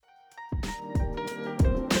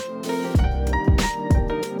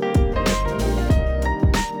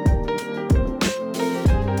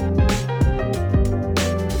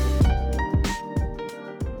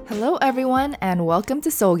everyone, and welcome to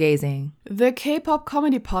Soul Gazing, the K-pop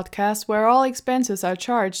comedy podcast where all expenses are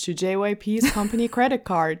charged to JYP's company credit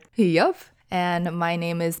card. Yup. And my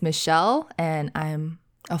name is Michelle, and I'm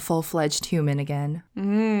a full-fledged human again.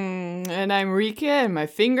 And I'm Rika, and my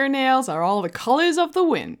fingernails are all the colors of the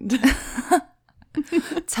wind.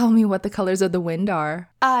 Tell me what the colors of the wind are.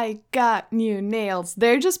 I got new nails.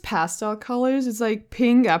 They're just pastel colors. It's like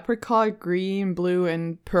pink, apricot, green, blue,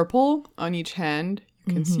 and purple on each hand.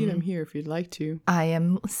 You can see them here if you'd like to. I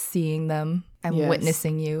am seeing them. I'm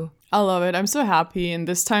witnessing you. I love it. I'm so happy. And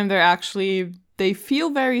this time they feel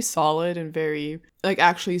very solid and very,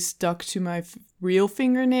 actually stuck to my real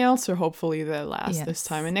fingernails. So hopefully they'll last this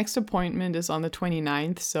time. And next appointment is on the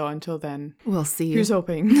 29th. So until then, we'll see. Here's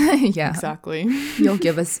hoping. Yeah. Exactly. You'll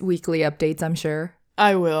give us weekly updates, I'm sure.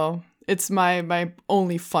 I will. It's my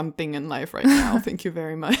only fun thing in life right now. Thank you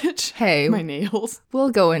very much. Hey. My nails. We'll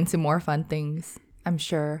go into more fun things, I'm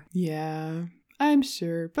sure. Yeah, I'm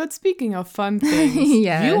sure. But speaking of fun things,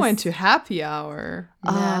 Yes. You went to happy hour.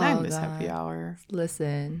 Man, I miss God. happy hour.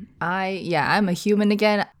 Listen, I'm a human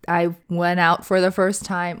again. I went out for the first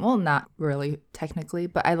time. Well, not really technically,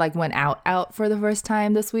 but I went out for the first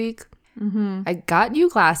time this week. I got new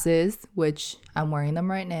glasses, which I'm wearing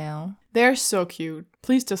them right now. They're so cute.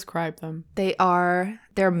 Please describe them. They're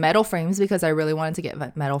metal frames because I really wanted to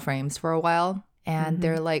get metal frames for a while. And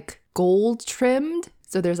they're gold trimmed.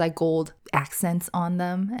 So there's gold accents on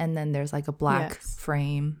them. And then there's a black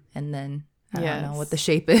frame. And then I don't know what the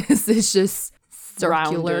shape is. It's just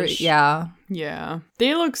circular. Roundish. Yeah. Yeah.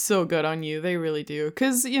 They look so good on you. They really do.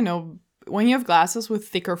 Because, when you have glasses with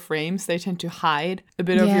thicker frames, they tend to hide a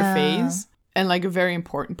bit of your face. And a very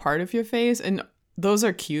important part of your face. And those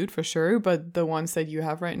are cute for sure, but the ones that you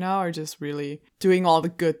have right now are just really doing all the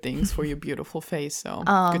good things for your beautiful face. So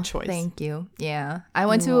good choice. Thank you. Yeah. I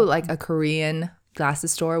went to a Korean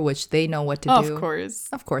glasses store, which they know what to do. Of course.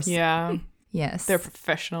 Of course. Yeah. Yes. They're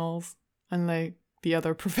professionals, unlike the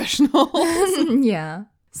other professionals. Yeah.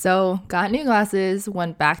 So got new glasses,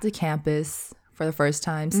 went back to campus for the first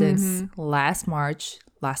time since last March,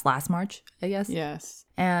 I guess. Yes.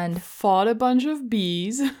 And fought a bunch of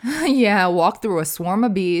bees. Yeah, walked through a swarm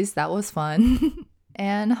of bees. That was fun.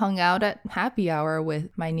 And hung out at happy hour with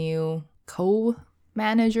my new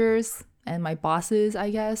co-managers and my bosses,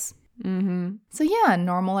 I guess. So yeah,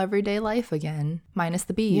 normal everyday life again, minus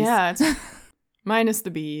the bees. Yeah, it's minus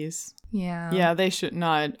the bees. Yeah. Yeah, they should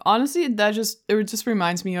not. Honestly, it just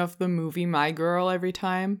reminds me of the movie My Girl every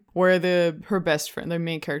time, where her best friend, the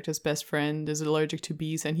main character's best friend, is allergic to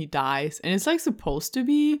bees and he dies. And it's supposed to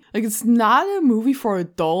be it's not a movie for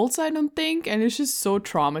adults, I don't think, and it's just so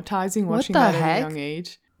traumatizing watching that at a young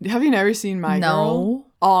age. Have you never seen My Girl? No.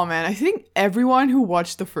 Oh man, I think everyone who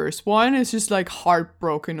watched the first one is just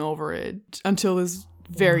heartbroken over it until this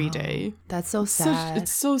very day. That's so sad.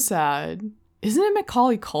 It's so sad. Isn't it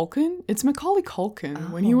Macaulay Culkin? It's Macaulay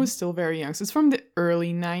Culkin when he was still very young. So it's from the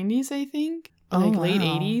early 90s, I think. Late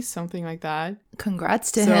 80s, something like that.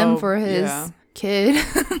 Congrats to him for his kid.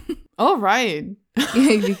 Oh, right. Because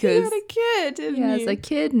he had a kid, didn't he? He has a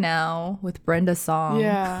kid now with Brenda Song.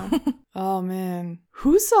 Yeah. Oh, man.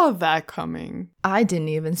 Who saw that coming? I didn't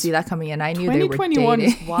even see that coming in. I knew they were dating. 2021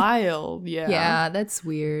 is wild. Yeah. Yeah, that's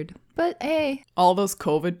weird. But hey. All those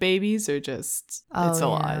COVID babies are just, it's a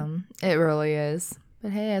lot. It really is.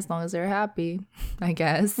 But hey, as long as they're happy, I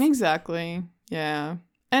guess. Exactly. Yeah.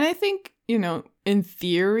 And I think, in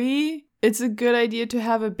theory, it's a good idea to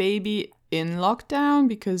have a baby in lockdown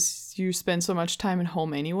because you spend so much time at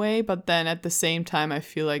home anyway. But then at the same time, I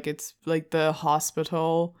feel like it's the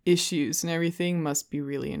hospital issues and everything must be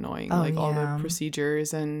really annoying. All the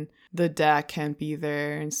procedures, and the dad can't be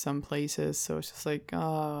there in some places. So it's just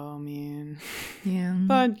oh man. Yeah.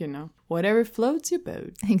 But whatever floats your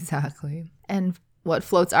boat. Exactly. And what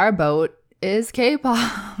floats our boat is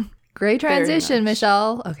K-pop. Great transition,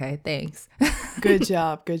 Michelle. Okay, thanks. Good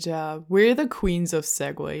job. Good job. We're the queens of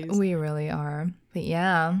segues. We really are. But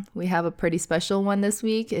yeah, we have a pretty special one this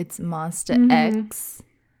week. It's Monsta X.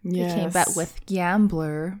 Yes. They came back with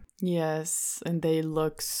Gambler. Yes, and they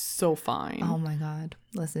look so fine. Oh my God.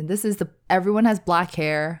 Listen, everyone has black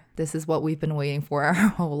hair. This is what we've been waiting for our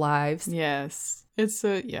whole lives. Yes. It's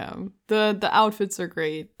the outfits are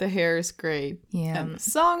great. The hair is great. Yeah. And the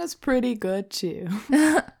song is pretty good too.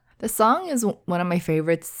 The song is one of my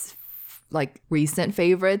favorites, recent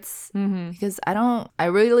favorites, because I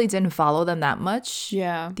really didn't follow them that much.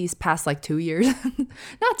 Yeah. These past 2 years.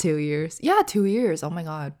 Not 2 years. Yeah, 2 years. Oh my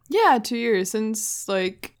God. Yeah, 2 years since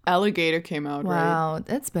Alligator came out, right? Wow,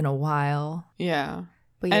 that's been a while. Yeah.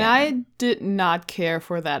 But And I did not care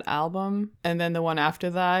for that album. And then the one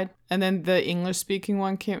after that. And then the English-speaking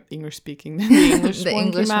one came... The English the one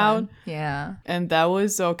English came out. one. Yeah. And that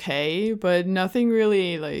was okay. But nothing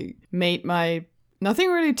really, like, nothing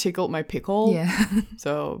really tickled my pickle. Yeah.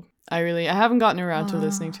 So I haven't gotten around to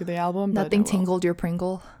listening to the album. Nothing tingled your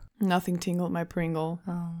Pringle? Nothing tingled my Pringle.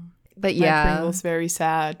 Oh. But My Pringle's very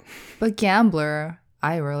sad. But Gambler,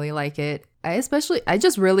 I really like it. I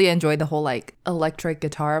just really enjoy the whole like electric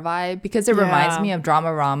guitar vibe because it reminds me of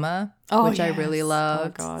Dramarama, which I really love.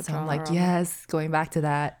 Oh, God, so I'm like, yes, going back to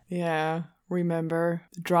that. Yeah. Remember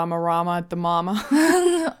Dramarama at the Mama?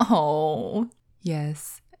 Oh,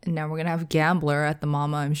 yes. And now we're going to have Gambler at the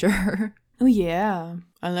Mama, I'm sure. Oh, yeah.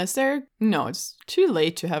 Unless it's too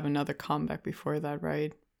late to have another comeback before that,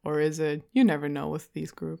 right? Or is it? You never know with these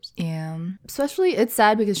groups. Yeah. Especially, it's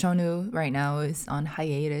sad because Shonu right now is on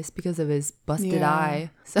hiatus because of his busted eye.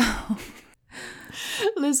 So,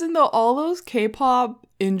 listen, though, all those K-pop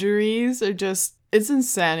injuries are just, it's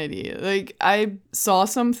insanity. Like, I saw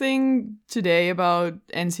something today about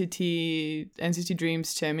NCT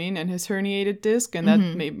Dream's Jaemin and his herniated disc, and that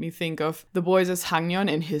made me think of the boys as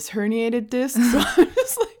Hangyeon and his herniated disc. So I'm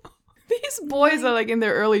just like, these boys are like in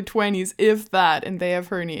their early 20s, if that, and they have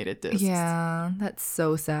herniated discs. Yeah, that's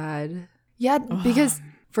so sad. Yeah, because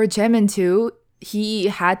for Jaemin too, he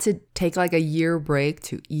had to take like a year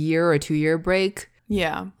or 2 year break.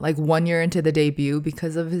 Yeah. Like 1 year into the debut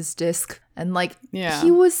because of his disc. And like,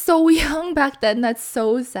 he was so young back then. That's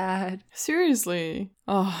so sad. Seriously.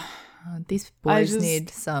 Oh. These boys need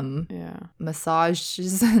some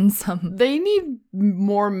massages and some... They need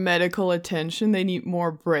more medical attention. They need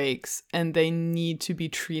more breaks. And they need to be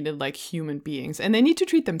treated like human beings. And they need to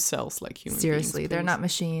treat themselves like human beings. Seriously, they're not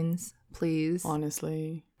machines. Please.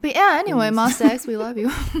 Honestly. But yeah, anyway, Monsta X, we love you.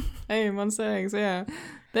 Hey, Monsta X, yeah.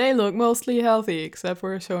 They look mostly healthy, except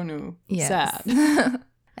for Shonu. Yes. Sad.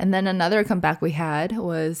 And then another comeback we had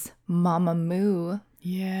was Mamamoo.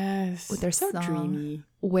 Yes. With their so song, dreamy.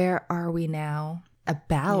 Where Are We Now? A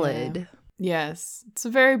ballad. Yeah. Yes. It's a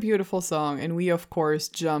very beautiful song. And we, of course,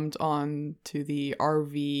 jumped on to the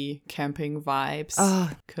RV camping vibes.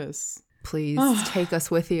 Because... Please, take us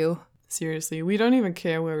with you. Seriously, we don't even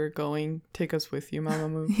care where we're going. Take us with you,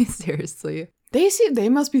 Mamamoo. Seriously. They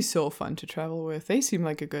must be so fun to travel with. They seem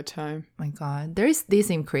like a good time. My God. They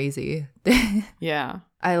seem crazy. Yeah.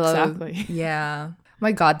 I love Exactly. Yeah.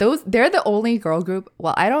 My God, they're the only girl group.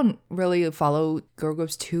 Well, I don't really follow girl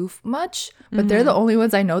groups too much, but they're the only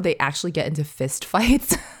ones I know they actually get into fist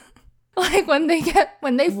fights. Like when they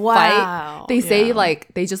fight, they say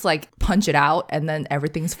like they just like punch it out and then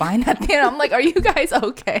everything's fine at the end. I'm like, are you guys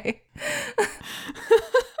okay?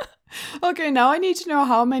 Okay, now I need to know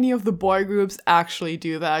how many of the boy groups actually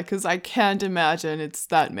do that, because I can't imagine it's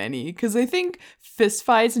that many. Because I think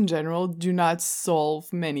fistfights in general do not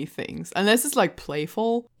solve many things, unless it's like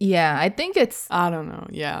playful. Yeah, I think it's... I don't know,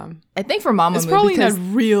 yeah. I think for Mamamoo, it's probably not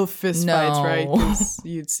real fistfights, No. right? Because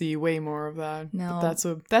you'd see way more of that. No.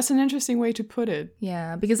 But that's an interesting way to put it.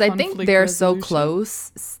 Yeah, because I think Conflict they're so resolution.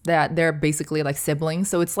 close that they're basically like siblings.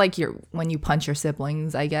 So it's like when you punch your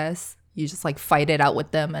siblings, I guess. You just like fight it out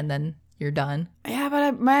with them and then you're done. Yeah,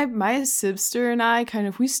 but my sister and I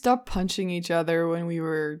we stopped punching each other when we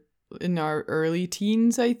were in our early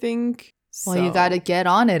teens, I think. Well, you gotta get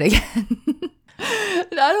on it again. I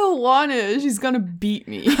don't want to. She's gonna beat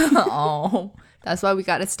me. Oh, that's why we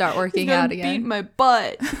gotta start working out again. Beat my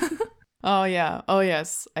butt. Oh yeah. Oh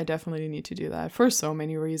yes. I definitely need to do that for so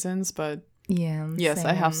many reasons. But yeah, yes, same.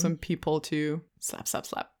 I have some people to slap.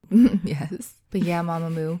 Yes, but yeah,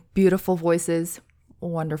 Mamamoo, beautiful voices,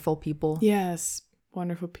 wonderful people. Yes,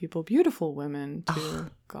 wonderful people, beautiful women too.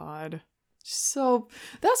 God, so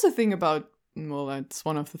that's the thing about. Well, that's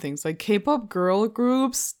one of the things. Like K-pop girl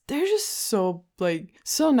groups, they're just so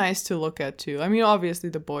nice to look at too. I mean, obviously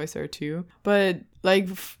the boys are too, but like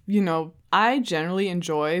I generally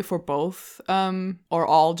enjoy for both or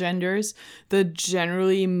all genders the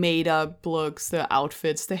generally made up looks, the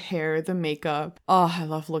outfits, the hair, the makeup. Oh, I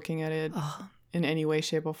love looking at it in any way,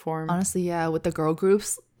 shape, or form. Honestly, yeah, with the girl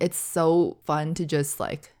groups, it's so fun to just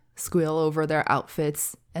like squeal over their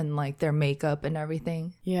outfits and like their makeup and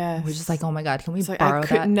everything. Yeah, we're just like, oh my God, can we like, borrow I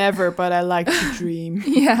could that? never, but I like to dream.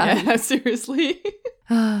 Yeah, seriously.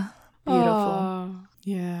 Beautiful.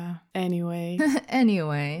 Yeah. Anyway,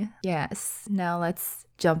 yes. Now let's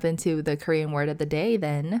jump into the Korean word of the day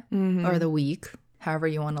then, or the week, however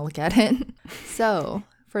you want to look at it. So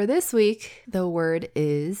for this week, the word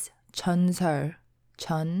is 전설,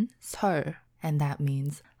 and that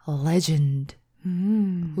means legend.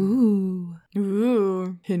 Ooh.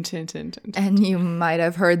 Hint. And you might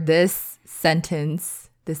have heard this sentence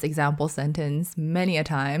this example sentence many a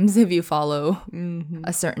times if you follow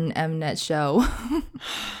a certain Mnet show.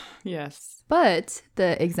 Yes. But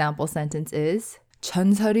the example sentence is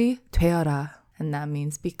전설이 되어라. And that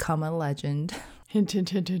means become a legend. Hint, hint,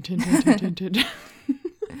 hint, hint, hint, hint, hint, hint.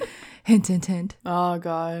 Hint, hint, hint. Oh,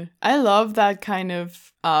 God. I love that kind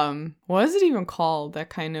of, what is it even called? That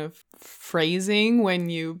kind of phrasing when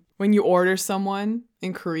you order someone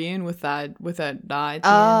in Korean with that da at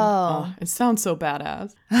the end. It sounds so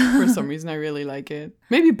badass. For some reason, I really like it.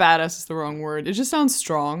 Maybe badass is the wrong word. It just sounds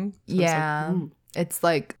strong. So yeah. It's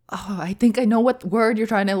like, oh, I think I know what word you're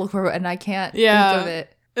trying to look for, and I can't think of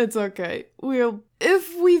it. It's okay.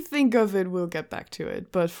 If we think of it, we'll get back to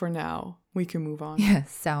it. But for now, we can move on. Yeah,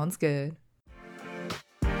 sounds good.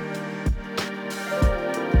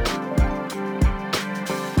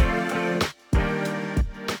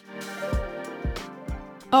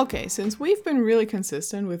 Okay, since we've been really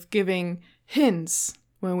consistent with giving hints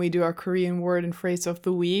when we do our Korean word and phrase of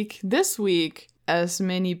the week, this week, as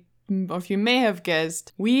many of you may have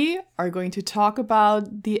guessed, we are going to talk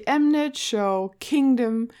about the Mnet show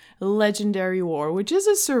Kingdom Legendary War, which is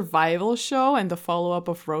a survival show and the follow-up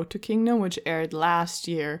of Road to Kingdom, which aired last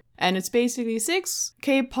year. And it's basically 6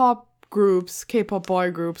 K-pop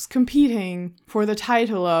boy groups competing for the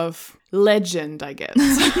title of legend, I guess.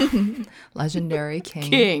 Legendary king.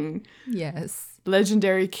 King. Yes.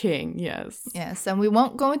 Legendary king, yes. Yes, and we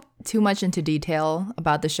won't go too much into detail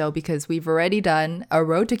about the show because we've already done a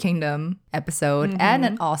Road to Kingdom episode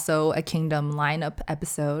and also a Kingdom lineup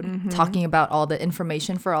episode talking about all the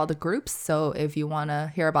information for all the groups. So if you want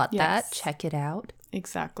to hear about that, check it out.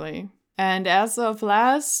 Exactly. And as of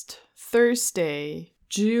last Thursday,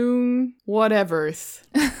 June whatever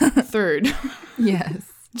 3rd. Yes.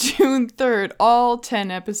 June 3rd, all 10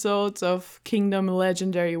 episodes of Kingdom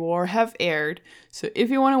Legendary War have aired. So if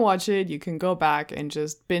you want to watch it, you can go back and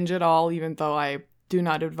just binge it all, even though I do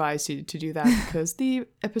not advise you to do that because the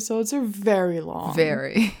episodes are very long.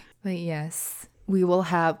 Very. But yes, we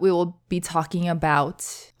will be talking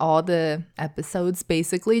about all the episodes,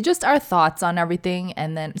 basically, just our thoughts on everything,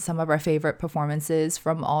 and then some of our favorite performances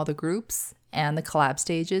from all the groups and the collab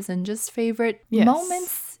stages and just favorite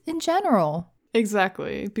moments in general.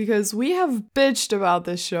 Exactly, because we have bitched about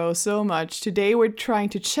this show so much. Today we're trying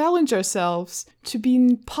to challenge ourselves to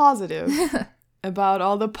be positive about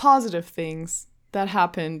all the positive things that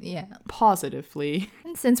happened positively.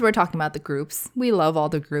 And since we're talking about the groups, we love all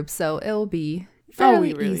the groups, so it'll be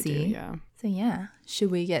fairly easy. Do, yeah. So yeah, should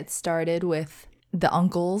we get started with the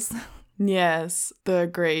uncles? Yes, the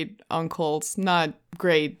great uncles. Not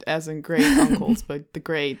great as in great uncles, but the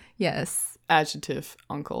great adjective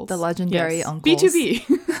uncles. The legendary uncles. B2B.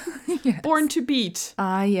 Yes. Born to beat.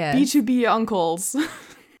 Yes. B2B uncles.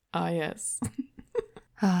 Yes.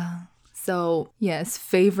 So, yes,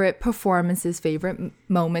 favorite performances, favorite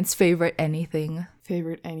moments, favorite anything.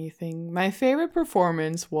 Favorite anything. My favorite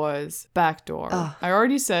performance was Backdoor. I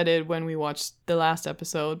already said it when we watched the last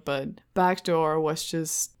episode, but Backdoor was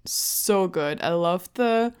just so good. I loved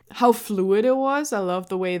how fluid it was. I loved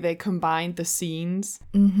the way they combined the scenes.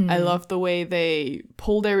 I loved the way they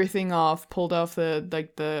pulled everything off, pulled off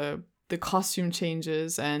the costume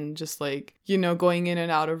changes and just going in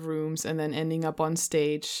and out of rooms and then ending up on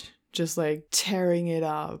stage. Just tearing it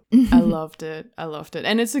up. I loved it.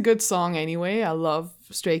 And it's a good song anyway. I love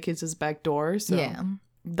Stray Kids' Backdoor. So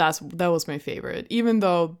that was my favorite. Even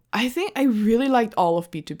though I think I really liked all of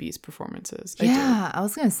B2B's performances. I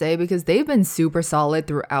was going to say because they've been super solid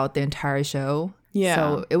throughout the entire show. Yeah.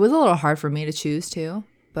 So it was a little hard for me to choose too.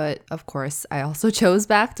 But of course, I also chose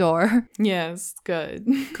Backdoor. Yes, good.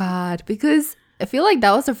 God, because I feel like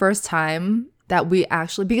that was the first time that we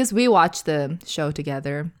actually, because we watched the show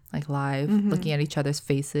together, live, looking at each other's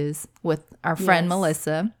faces with our friend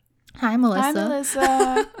Melissa. Hi, Melissa. Hi,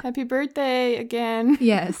 Melissa. Happy birthday again.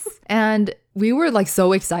 Yes. And we were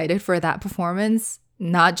so excited for that performance,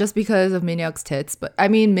 not just because of Minhyuk's tits, but I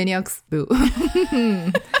mean Minhyuk's boo.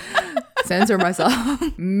 Censor myself.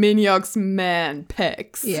 Minhyuk's man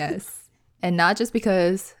pecs. Yes. And not just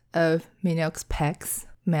because of Minhyuk's pecs,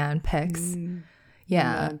 man pecs.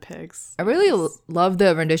 Yeah. Man pecs. I really love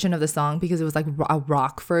the rendition of the song because it was a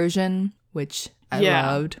rock version, which I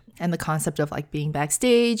loved. And the concept of being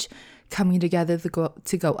backstage, coming together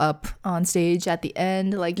to go up on stage at the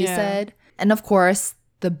end, like you said. And of course,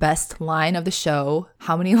 the best line of the show,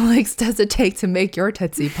 how many licks does it take to make your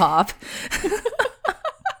Tootsie Pop?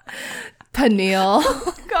 Peniel.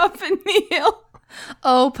 God, Peniel.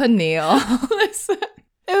 Oh, Peniel. Listen.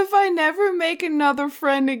 If I never make another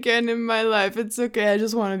friend again in my life, it's okay. I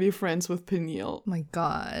just want to be friends with Peniel. Oh my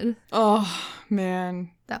God. Oh,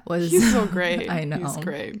 man. That was He's so great. I know. He's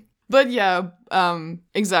great. But yeah,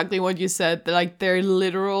 exactly what you said. Like their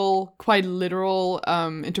quite literal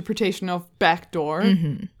interpretation of backdoor,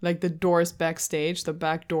 like the doors backstage, the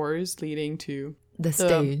back doors leading to the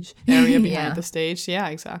stage area behind the stage. Yeah,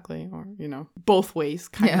 exactly. Or both ways.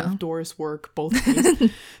 Kind of doors work both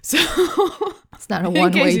ways. So it's not a one-way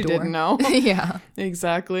in case you door. didn't know. Yeah,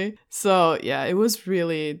 exactly. So yeah, it was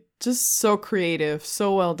really just so creative,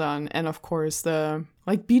 so well done, and of course the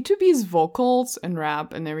BTOB's vocals and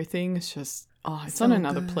rap and everything is just it's so on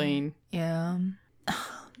another plane. Yeah.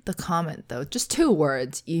 The comment though, just 2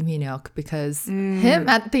 words, Lee Min-hyuk, because him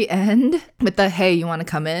at the end with the "Hey, you want to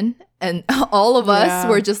come in?" and all of us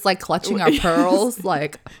were just like clutching our pearls,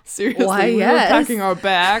 like seriously, why, we yes. were packing our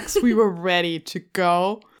bags, we were ready to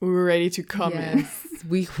go, we were ready to come in.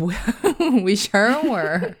 We sure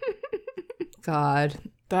were. God.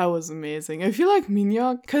 That was amazing. I feel like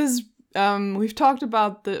Min-hyuk, because we talked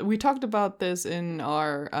about this in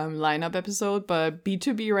our lineup episode, but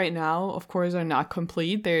BTOB right now, of course, are not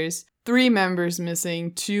complete. There's 3 members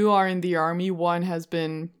missing. 2 are in the army. 1 has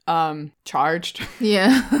been charged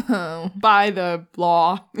by the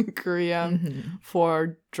law in Korea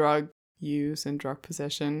for drug use and drug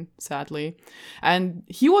possession, sadly. And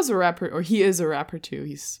he was a rapper, or he is a rapper too.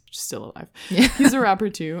 He's still alive. Yeah. He's a rapper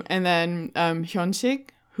too. And then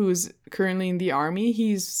Hyunsik, who's currently in the army,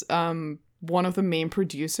 he's one of the main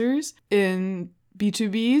producers in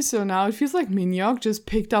BTOB. So now it feels like Min-hyuk just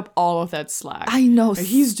picked up all of that slack. I know. Like,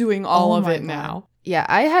 he's doing all of it now. Yeah,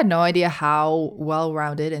 I had no idea how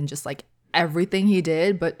well-rounded and just like everything he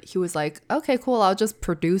did, but he was like, okay, cool, I'll just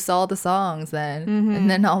produce all the songs then. And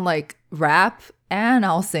then I'll like rap and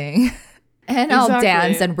I'll sing and I'll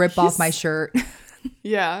dance and rip off my shirt.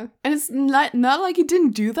 Yeah. And it's not like he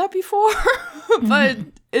didn't do that before, but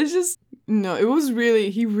it's just, no, it was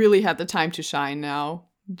really, he really had the time to shine now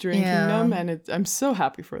during Kingdom, and I'm so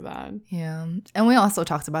happy for that. Yeah. And we also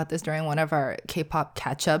talked about this during one of our K-pop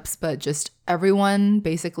catch-ups, but just everyone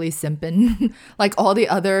basically simping. Like all the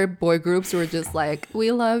other boy groups were just like,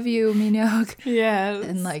 we love you, Min-hyuk. Yes.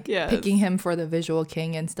 And like picking him for the visual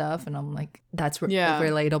king and stuff. And I'm like, that's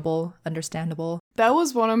relatable, understandable. That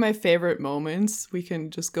was one of my favorite moments. We can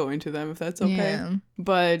just go into them if that's okay. Yeah.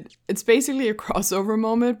 But it's basically a crossover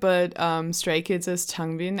moment, but Stray Kids as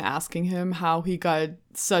Changbin asking him how he got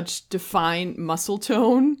such defined muscle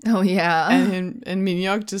tone. Oh, yeah. And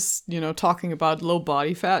Min-hyuk just, talking about low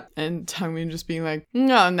body fat, and Changbin just being like,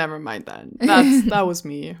 no, never mind that. That was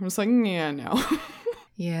me. I was like, yeah, no.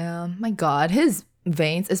 Yeah, my God. His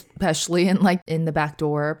veins, especially in the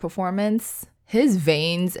backdoor performance, his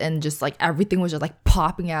veins and just like everything was just like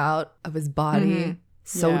popping out of his body.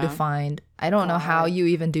 So defined. I don't know how you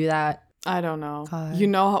even do that. I don't know. God. You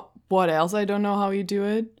know what else I don't know how you do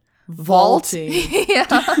it? Vaulting. Yeah.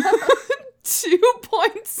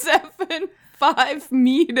 2.75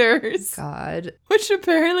 meters. God. Which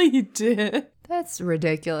apparently he did. That's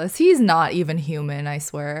ridiculous. He's not even human, I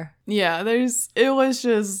swear. Yeah, it was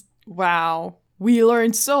just, wow. We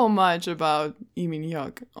learned so much about Lee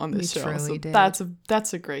Min-hyuk on this show. So did. That's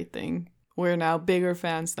a great thing. We're now bigger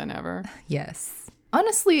fans than ever. Yes.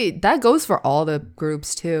 Honestly, that goes for all the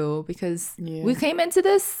groups too, because we came into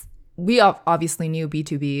this, we obviously knew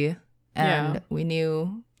BTOB and we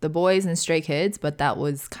knew the boys and Stray Kids, but that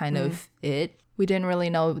was kind of it. We didn't really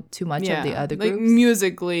know too much of the other groups. Like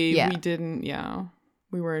musically, we didn't,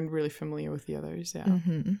 we weren't really familiar with the others,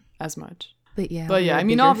 as much. But yeah, I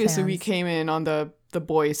mean, obviously we came in on the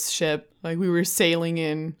boys' ship. Like we were sailing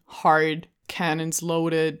in hard, cannons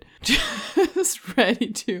loaded, just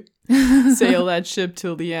ready to sail that ship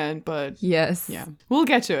till the end. But yes, we'll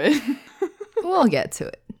get to it. We'll get to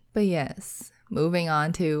it. But yes, moving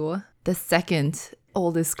on to the second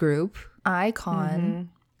oldest group, iKON.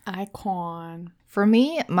 iKON. For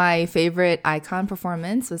me, my favorite iKON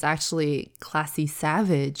performance was actually Classy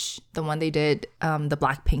Savage, the one they did, the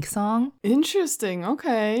Blackpink song. Interesting.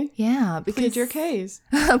 Okay. Yeah, because plead your case.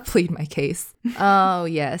 Plead my case. Oh,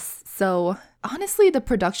 yes. So honestly, the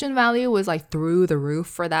production value was like through the roof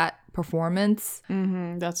for that performance.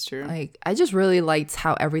 That's true. Like, I just really liked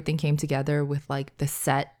how everything came together with like the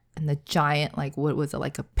set and the giant, like, what was it,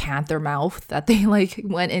 like a panther mouth that they like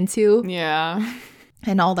went into. Yeah.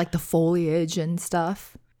 And all like the foliage and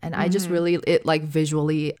stuff. And I just really, it like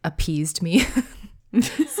visually appeased me.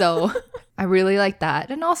 So I really like that.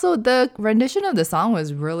 And also the rendition of the song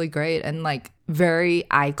was really great and like very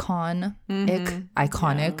iconic.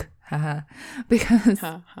 Because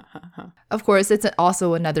of course it's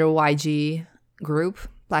also another YG group,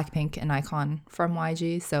 Blackpink and iKON from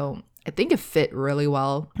YG. So I think it fit really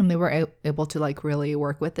well, and they were able to like really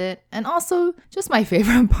work with it. And also, just my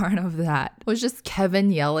favorite part of that was just Kevin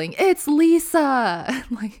yelling, "It's Lisa!"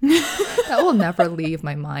 Like, that will never leave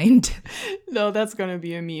my mind. No, that's gonna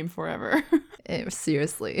be a meme forever.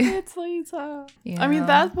 Seriously. It's Lisa. Yeah. I mean,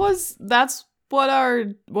 that's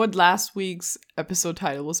what last week's episode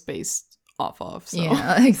title was based off of. So.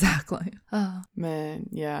 Yeah, exactly. Oh. Man,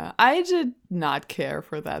 yeah. I did not care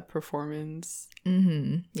for that performance.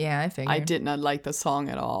 Yeah, I figured. I did not like the song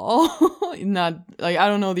at all. Not like, I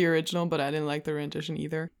don't know the original, but I didn't like the rendition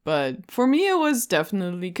either. But for me, it was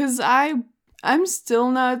definitely because I'm still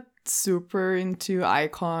not super into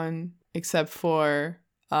iKON except for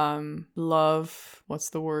Love. What's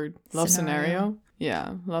the word? Love Scenario.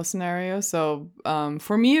 Yeah, Love Scenario. So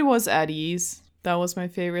for me, it was At Ease. That was my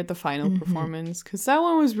favorite, the final performance, because that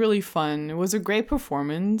one was really fun. It was a great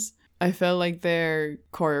performance. I felt like their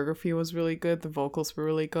choreography was really good, the vocals were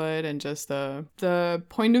really good, and just the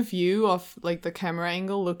point of view of like the camera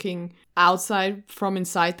angle looking outside from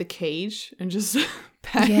inside the cage and just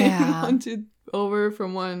panning over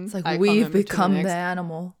from one. It's like we've become the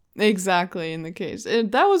animal. Exactly, in the cage.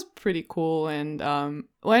 That was pretty cool. And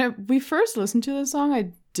when we first listened to the song,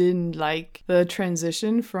 I didn't like the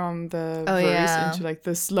transition from the verse into like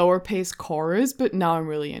the slower paced chorus, but now I'm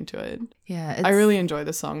really into it. Yeah, I really enjoy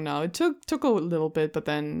the song now. It took a little bit, but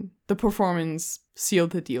then the performance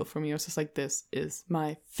sealed the deal for me. I was just like, this is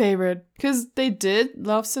my favorite, because they did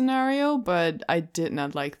Love Scenario, but I did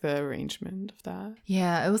not like the arrangement of that.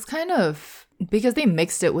 Yeah, it was kind of because they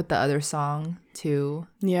mixed it with the other song too.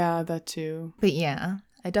 Yeah, that too. But yeah,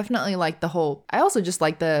 I definitely like the whole. I also just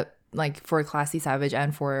like the like for Classy Savage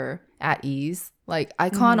and for At Ease. Like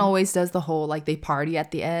iKON always does the whole like they party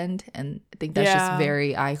at the end, and I think that's just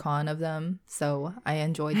very iKON of them. So I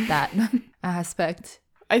enjoyed that aspect.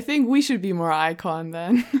 I think we should be more iKON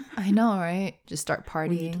then. I know, right? Just start partying.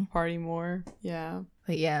 We need to party more. Yeah.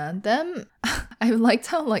 But yeah, them, I liked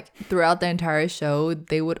how like throughout the entire show,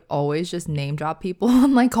 they would always just name drop people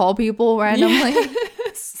and like call people randomly.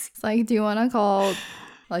 Yes. It's like, do you want to call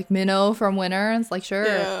like Minho from Winner? And it's like, sure.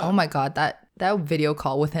 Yeah. Oh my God, that video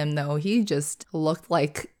call with him though, he just looked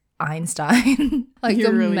like Einstein, like he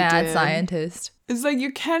the really mad scientist. It's like,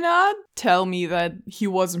 you cannot tell me that he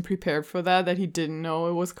wasn't prepared for that he didn't know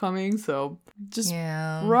it was coming. So just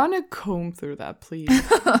run a comb through that, please.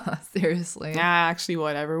 Seriously. Actually,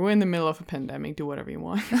 whatever. We're in the middle of a pandemic. Do whatever you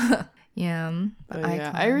want. Yeah.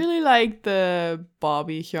 I really like the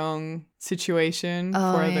Bobby Hyung situation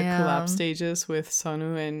for the collab stages with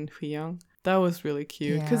Sonu and Hwiyoung. That was really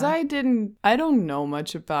cute because I don't know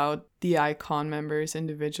much about the iKON members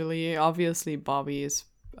individually. Obviously, Bobby is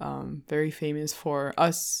very famous for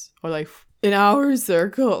us, or like in our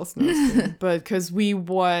circles. No, but because we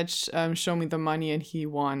watched Show Me the Money and he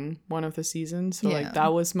won one of the seasons. So like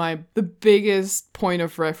that was the biggest point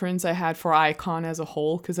of reference I had for iKON as a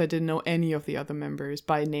whole, because I didn't know any of the other members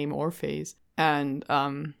by name or face. And,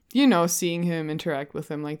 seeing him interact with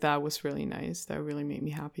him like that was really nice. That really made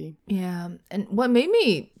me happy. Yeah. And what made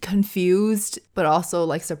me confused, but also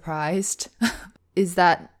like surprised, is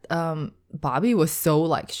that Bobby was so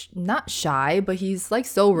like, not shy, but he's like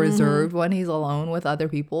so reserved when he's alone with other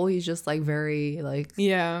people. He's just like very like...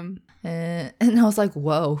 Yeah. And I was like,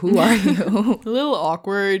 whoa, who are you? A little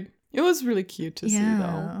awkward. It was really cute to see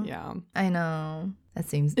though. Yeah. I know. That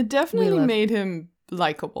seems... It definitely made him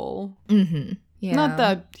likable. Yeah. Not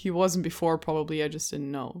that he wasn't before, probably. I just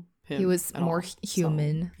didn't know him. He was more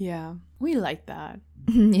human. So, yeah. We like that.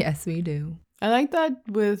 Yes, we do. I like that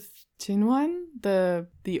with Jinwon.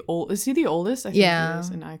 Is he the oldest? I think he is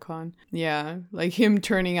in iKON. Yeah. Like him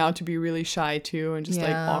turning out to be really shy too, and just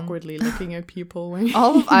like awkwardly looking at people when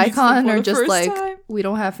all of iKON are just like time. We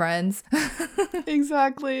don't have friends.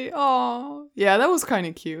 Exactly. Oh. Yeah, that was kind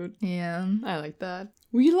of cute. Yeah. I like that.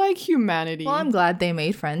 We like humanity. Well, I'm glad they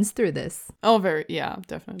made friends through this. Oh,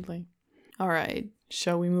 definitely. All right.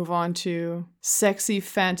 Shall we move on to Sexy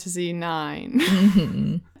Fantasy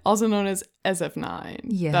 9? Also known as SF9.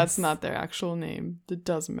 Yes. That's not their actual name. It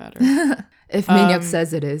doesn't matter. If Minhyuk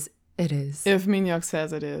says it is, it is. If Minhyuk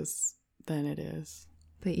says it is, then it is.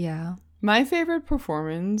 But yeah. My favorite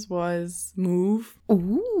performance was Move.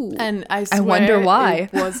 Ooh. And I swear wonder why.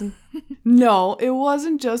 It wasn't. No, it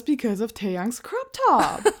wasn't just because of Taeyang's crop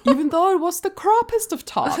top. Even though it was the croppest of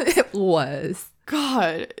tops. It was.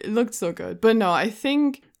 God, it looked so good. But no, I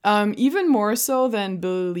think even more so than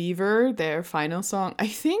Believer, their final song, I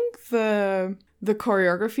think the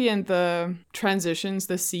choreography and the transitions,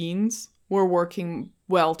 the scenes were working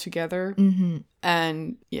well together.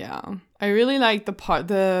 And yeah, I really like the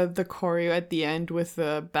choreo at the end with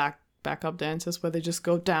the backup dances where they just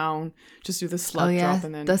go down, just do the slut drop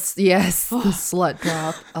and then the slut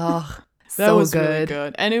drop. Oh, that so was good. really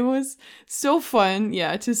good. And it was so fun,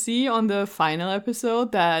 to see on the final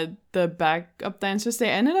episode that the backup dancers, they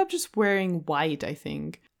ended up just wearing white, I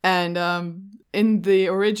think. And in the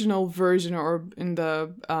original version, or in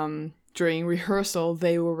the during rehearsal,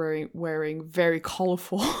 they were wearing very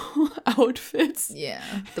colorful outfits. Yeah,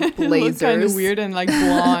 the blazers. Kind of weird, and like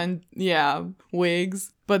blonde,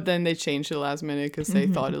 wigs. But then they changed it last minute because they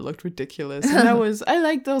thought it looked ridiculous. And I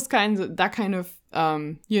like that kind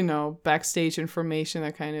of backstage information,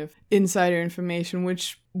 that kind of insider information,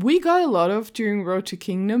 which we got a lot of during Road to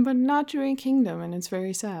Kingdom, but not during Kingdom, and it's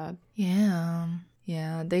very sad. Yeah.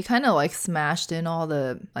 Yeah, they kind of like smashed in all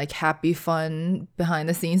the like happy, fun behind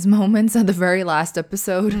the scenes moments at the very last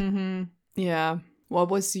episode. Mm-hmm. Yeah. What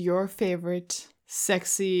was your favorite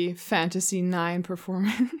sexy Fantasy 9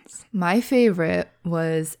 performance? My favorite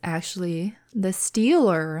was actually The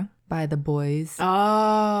Stealer by the boys.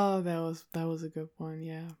 Oh, that was a good one.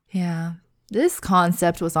 Yeah. Yeah. This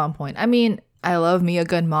concept was on point. I mean, I love me a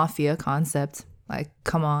good mafia concept. Like,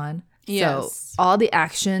 come on. Yes. So all the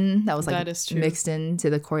action that was like that mixed into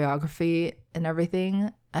the choreography and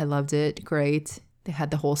everything, I loved it. Great. They had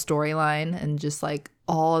the whole storyline and just like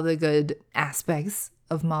all the good aspects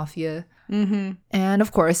of mafia. Mm-hmm. And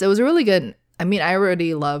of course, it was really good. I mean, I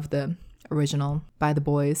already loved the original by the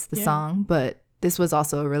boys, the song, but this was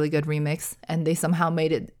also a really good remix, and they somehow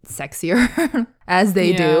made it sexier as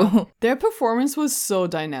they do. Their performance was so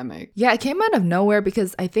dynamic. Yeah, it came out of nowhere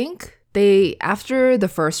because I think they, after the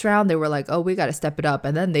first round, they were like, oh, we got to step it up.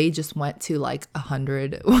 And then they just went to like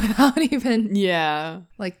 100 without even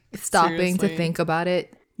like stopping to think about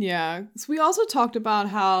it. Yeah. So we also talked about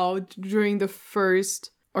how during the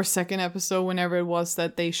first or second episode, whenever it was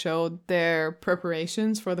that they showed their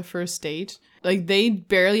preparations for the first date, like they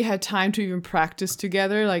barely had time to even practice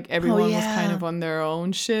together. Like everyone was kind of on their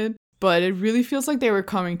own shit. But it really feels like they were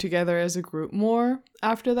coming together as a group more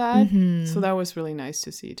after that. Mm-hmm. So that was really nice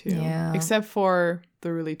to see too. Yeah. Except for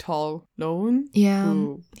the really tall Lone. Yeah.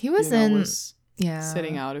 Who, he was was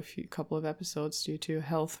sitting out a couple of episodes due to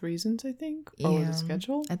health reasons, I think. Or was it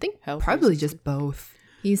schedule? I think health probably reasons. Just both.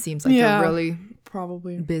 He seems like a really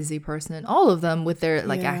probably busy person. All of them with their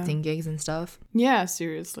like acting gigs and stuff. Yeah,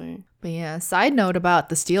 seriously. But yeah, side note about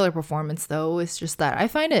the Steeler performance though is just that I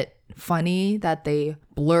find it funny that they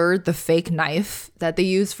blurred the fake knife that they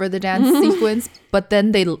used for the dance sequence, but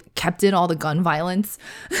then they kept in all the gun violence.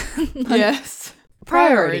 Yes.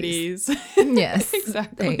 Priorities. Yes.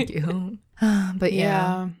 Exactly. Thank you. But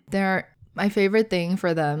my favorite thing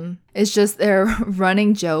for them is just their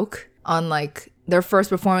running joke on like their first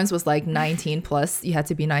performance was like 19 plus. You had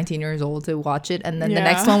to be 19 years old to watch it. And then the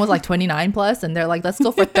next one was like 29 plus. And they're like, let's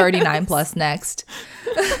go for 39 plus next.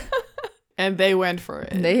 And they went for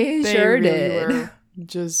it. They sure really did. Were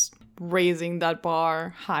just raising that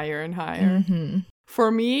bar higher and higher. Mm-hmm.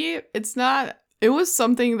 For me, it was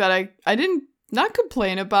something that I didn't not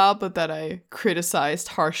complain about, but that I criticized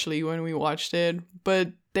harshly when we watched it.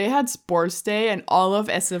 But they had Sports Day and all of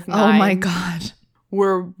SF9. Oh my God.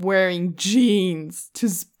 Were wearing jeans to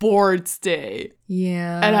Sports Day.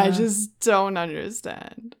 Yeah. And I just don't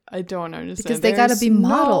understand. I don't understand. Because they gotta be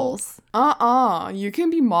models. You can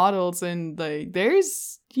be models and like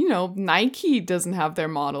there's, Nike doesn't have their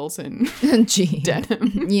models in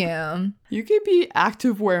denim. Yeah. You could be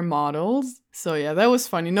activewear models. So yeah, that was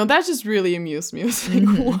funny. No, that just really amused me. I was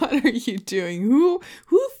like, what are you doing? Who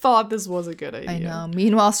thought this was a good idea? I know.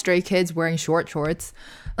 Meanwhile, Stray Kids wearing short shorts.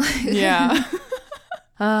 Yeah.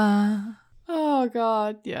 Oh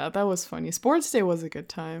God, yeah, that was funny. Sports Day was a good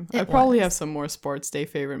time. I probably have some more Sports Day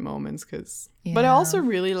favorite moments but I also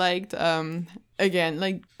really liked again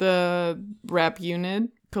like the rap unit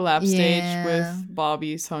collab stage with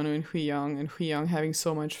Bobby, Sonu, and Hui-young having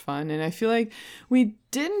so much fun. And I feel like we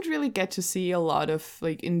didn't really get to see a lot of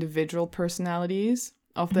like individual personalities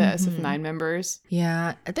of the SF9 members.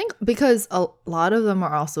 Yeah, I think because a lot of them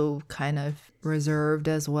are also kind of reserved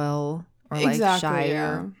as well. Or like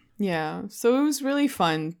shyer. Yeah. So it was really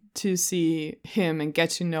fun to see him and get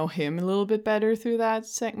to know him a little bit better through that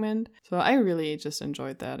segment. So I really just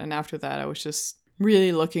enjoyed that. And after that, I was just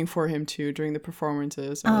really looking for him too during the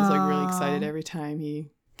performances. I was like really excited every time he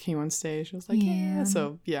came on stage. I was like, yeah.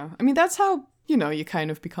 So yeah. I mean, that's how, you kind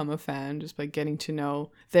of become a fan just by getting to know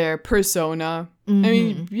their persona. Mm-hmm. I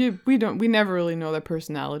mean, we never really know their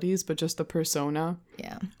personalities, but just the persona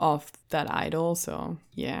of that idol. So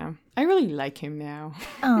yeah, I really like him now.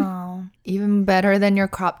 Oh, even better than your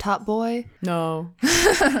crop top boy? No.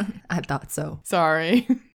 I thought so. Sorry.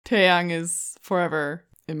 Taeyang is forever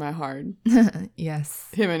in my heart. Yes.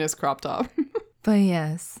 Him and his crop top. But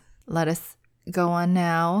yes, let us go on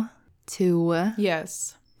now to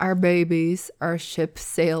Yes. our babies, our ship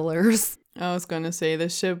sailors. I was going to say the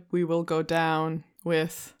ship we will go down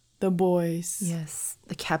with the boys. Yes,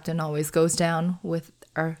 the captain always goes down with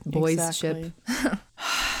our boys' ship.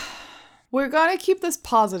 We're going to keep this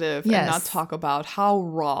positive Yes. and not talk about how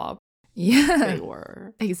raw Yeah, they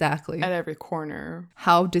were exactly. at every corner.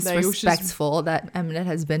 How disrespectful that Mnet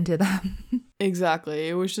has been to them. Exactly.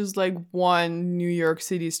 It was just like one New York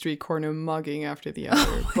City street corner mugging after the other.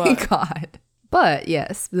 Oh my God. But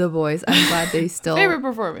yes, the boys, I'm glad they still... Favorite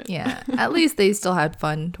performance. Yeah, at least they still had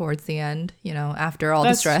fun towards the end, you know, after all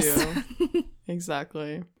the stress. True.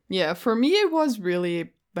 Exactly. Yeah, for me, it was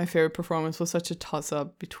really... My favorite performance was such a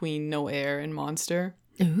toss-up between No Air and Monster.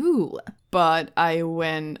 Ooh. But I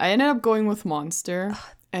ended up going with Monster,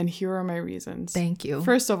 and here are my reasons. Thank you.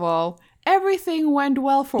 First of all, everything went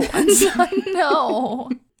well for once. No.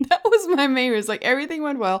 That was my main reason. Like, everything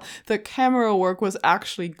went well. The camera work was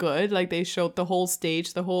actually good. Like, they showed the whole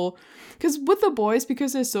stage, because with the boys,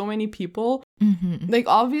 because there's so many people, like,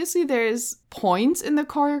 obviously there's points in the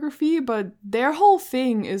choreography, but their whole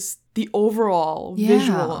thing is the overall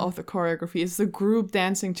visual of the choreography. It's the group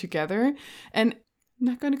dancing together. And I'm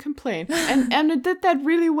not going to complain. And it did that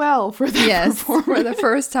really well for that performance. For the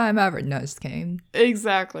first time ever. No, just kidding.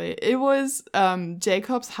 Exactly. It was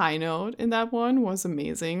Jacob's high note in that one was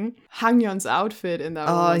amazing. Hangyeon's outfit in that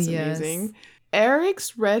one was amazing.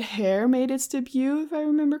 Eric's red hair made its debut, if I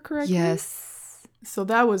remember correctly. Yes. So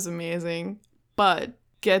that was amazing. But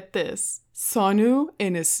get this. Sonu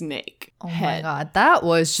in a snake head. Oh my God. That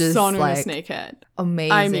was just Sonu like in a snake head.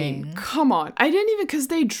 amazing. I mean, come on. I didn't even, because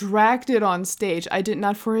they dragged it on stage. I did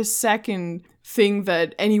not for a second think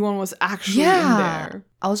that anyone was actually in there.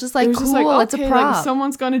 I was just like, cool, just like, it's a okay, prop. like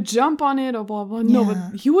someone's gonna jump on it or blah blah. No,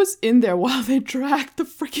 but he was in there while they dragged the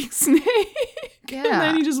freaking snake. Yeah. And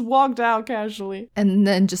then he just walked out casually. And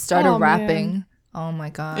then just started rapping. Man. Oh my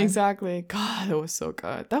God. Exactly. God, that was so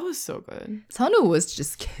good. That was so good. Sonu was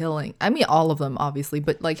just killing. I mean, all of them, obviously,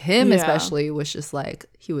 but like him especially was just like,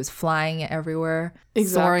 he was flying everywhere,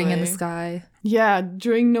 soaring in the sky. Yeah,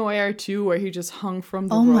 during No Air too, where he just hung from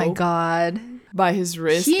the rope. Oh my God. By his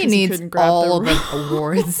wrist. He needs couldn't grab all the of the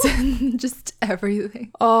awards and just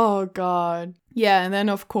everything. Oh God. Yeah, and then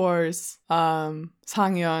of course,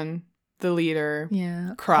 Sangyeon, the leader,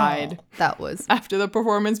 cried. Oh, that was after the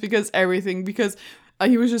performance because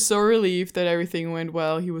he was just so relieved that everything went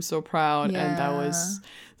well. He was so proud, and that was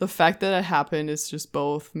the fact that it happened is just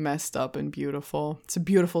both messed up and beautiful. It's a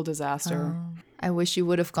beautiful disaster. I wish you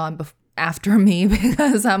would have gone after me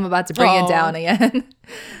because I'm about to bring it down again.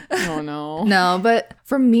 Oh no. No, but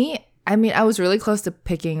for me, I mean, I was really close to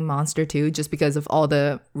picking Monster 2 just because of all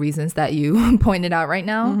the reasons that you pointed out right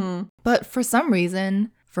now. But for some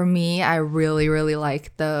reason, for me, I really, really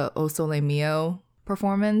like the O Sole Mio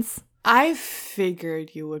performance. I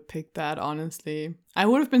figured you would pick that, honestly. I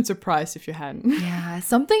would have been surprised if you hadn't. Yeah,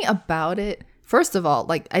 something about it. First of all,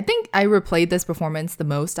 like, I think I replayed this performance the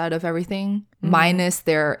most out of everything, minus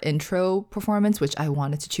their intro performance, which I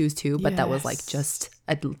wanted to choose too, but that was like just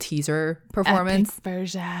a teaser performance. Epic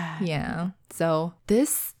version. Yeah. So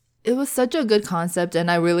it was such a good concept, and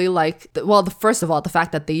I really like, first of all, the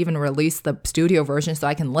fact that they even released the studio version so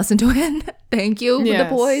I can listen to it. Thank you, the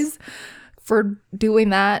boys, for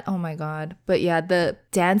doing that. Oh my God. But yeah, the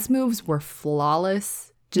dance moves were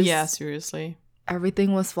flawless. Seriously.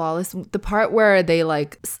 Everything was flawless. The part where they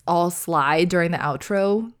like all slide during the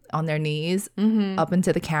outro on their knees up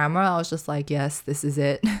into the camera, I was just like, yes, this is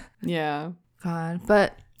it. Yeah. God.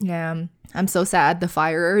 But yeah, I'm so sad the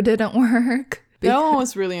fire didn't work. That one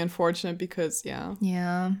was really unfortunate because, yeah.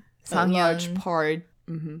 A large part.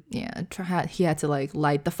 Yeah, he had to like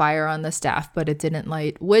light the fire on the staff, but it didn't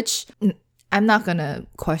light, which I'm not going to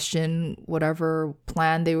question whatever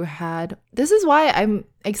plan they had. This is why I'm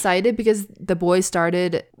excited, because the boys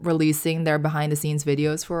started releasing their behind the scenes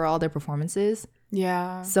videos for all their performances.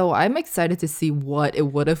 Yeah. So I'm excited to see what it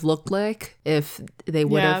would have looked like if they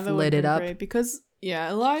would have lit it up. Great because,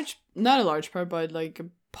 not a large part, but like a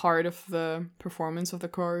part of the performance of the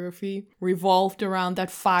choreography revolved around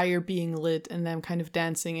that fire being lit and them kind of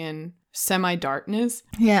dancing in semi-darkness.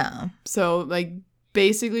 Yeah. So like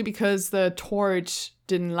basically because the torch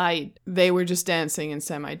didn't light, they were just dancing in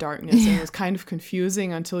semi-darkness. And it was kind of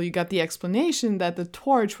confusing until you got the explanation that the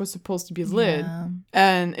torch was supposed to be lit.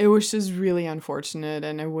 And it was just really unfortunate,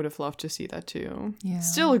 and I would have loved to see that too.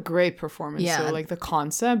 Still a great performance. So like the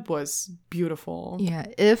concept was beautiful.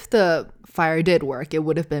 If the fire did work, it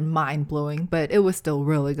would have been mind-blowing, but it was still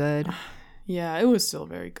really good. Yeah, it was still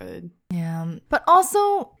very good. Yeah. But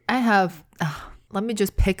also, I have... let me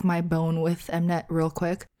just pick my bone with Mnet real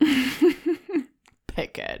quick.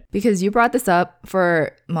 Pick it. Because you brought this up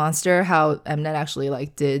for Monster, how Mnet actually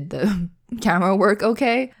like did the camera work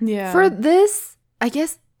okay. Yeah. For this, I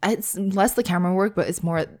guess it's less the camera work, but it's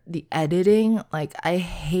more the editing. Like, I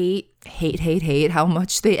hate how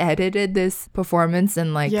much they edited this performance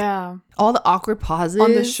and like all the awkward pauses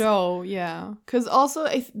on the show. Yeah, because also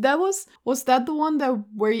if that was that the one that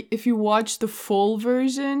where if you watch the full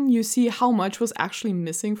version, you see how much was actually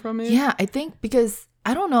missing from it. Yeah, I think because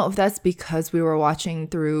I don't know if that's because we were watching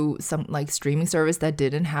through some like streaming service that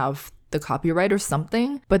didn't have the copyright or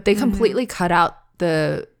something, but they completely cut out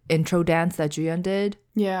the intro dance that Juyeon did.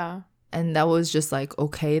 Yeah. And that was just like,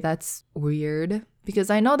 okay, that's weird. Because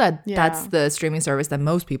I know that that's the streaming service that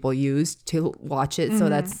most people use to watch it. So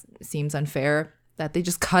that seems unfair that they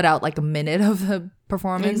just cut out like a minute of the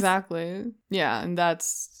performance. Exactly. Yeah. And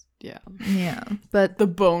that's, yeah. Yeah. But the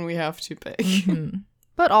bone we have to pick.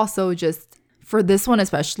 But also just for this one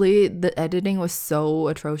especially, the editing was so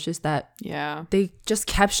atrocious that they just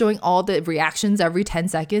kept showing all the reactions every 10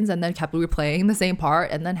 seconds and then kept replaying the same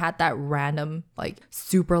part and then had that random like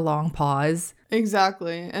super long pause.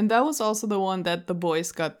 Exactly. And that was also the one that the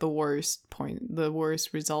boys got the worst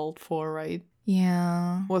result for, right?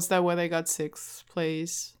 Yeah. Was that where they got 6th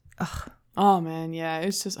place? Ugh. Oh man, yeah.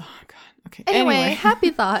 It's just, oh god. Okay. Anyway,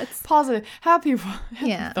 happy thoughts. Positive. Happy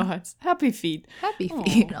thoughts. Happy feet. Happy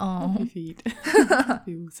feet. Oh. Happy feet.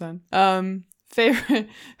 Happy Busan.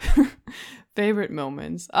 Favorite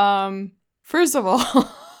moments. First of all,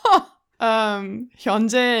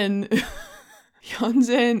 Hyunjae and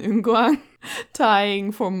Eunkwang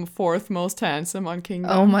tying for 4th most handsome on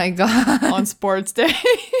Kingdom. Oh my god. On Sports Day.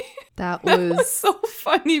 That was so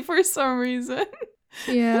funny for some reason.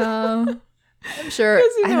 Yeah. I'm sure.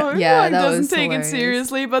 Because, you know, that doesn't take hilarious. it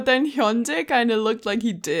seriously, but then Hyunjae kind of looked like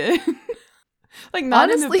he did. Like,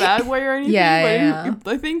 not Honestly, in a bad way or anything, yeah.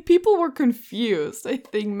 I think people were confused. I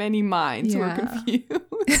think many minds were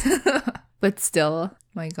confused. But still,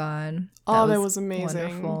 my god. That was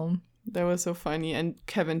amazing. Wonderful. That was so funny. And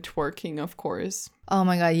Kevin twerking, of course. Oh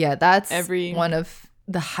my god, yeah. That's one of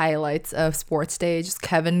the highlights of Sports Day. Just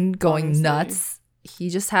Kevin going nuts.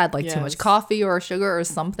 He just had like too much coffee or sugar or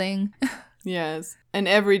something. Yes. And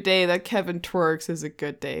every day that Kevin twerks is a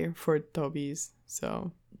good day for Tobies.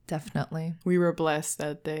 So definitely. We were blessed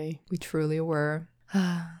that day. We truly were.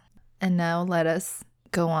 And now let us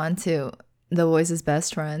go on to The Voice's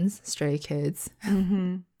best friends, Stray Kids.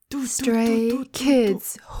 Stray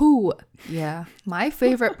Kids. Who? Yeah. My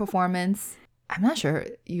favorite performance. I'm not sure.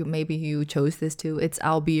 Maybe you chose this too. It's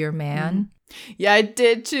I'll Be Your Man. Yeah, I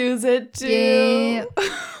did choose it too. Yeah.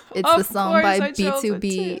 It's the song by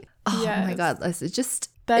B2B. Oh my god, it's just...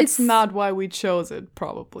 That's not why we chose it,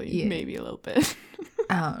 probably. Yeah. Maybe a little bit.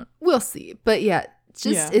 We'll see. But yeah,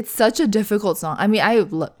 it's such a difficult song. I mean,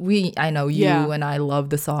 I know you and I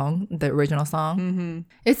love the song, the original song.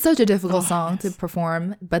 It's such a difficult song to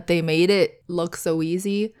perform, but they made it look so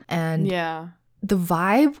easy. And the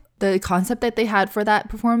vibe, the concept that they had for that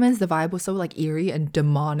performance, the vibe was so like eerie and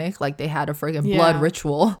demonic. Like they had a friggin' blood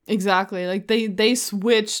ritual. Exactly. Like they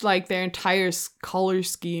switched like their entire color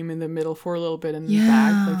scheme in the middle for a little bit and then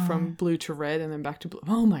back, like from blue to red and then back to blue.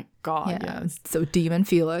 Oh my god. Yeah. So Demon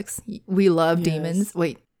Felix. We love demons.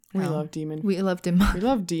 Wait. We love demon. We love demons. We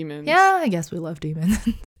love demons. Yeah, I guess we love demons.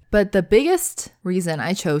 But the biggest reason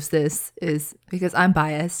I chose this is because I'm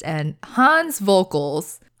biased and Han's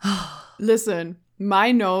vocals. Listen,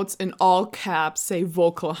 my notes in all caps say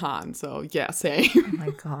vocal Han, so yeah, same. Oh my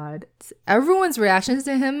god. Everyone's reactions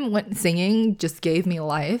to him when singing just gave me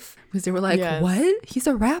life. Because they were like, what? He's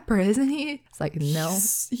a rapper, isn't he? It's like, no.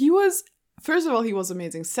 He was, first of all, he was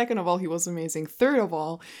amazing. Second of all, he was amazing. Third of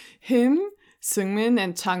all, him, Seungmin,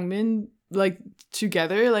 and Changmin, like,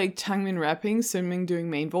 together, like, Changmin rapping, Seungmin doing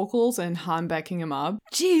main vocals, and Han backing him up.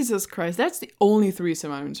 Jesus Christ, that's the only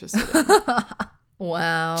threesome I'm interested in.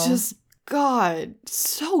 Wow. Just, God,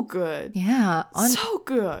 so good. Yeah. So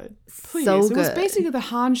good. Please. So good. It was good. basically the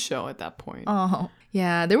Han show at that point. Oh,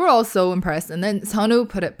 yeah. They were all so impressed. And then Sonu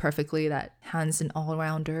put it perfectly that Han's an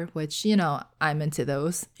all-rounder, which, you know, I'm into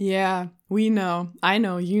those. Yeah, we know. I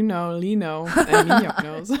know, you know, Lee know, and Minhyuk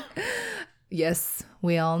knows. Yes,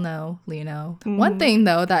 we all know, Lino. One thing,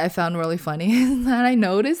 though, that I found really funny is that I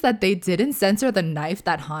noticed that they didn't censor the knife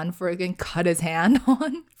that Han friggin' cut his hand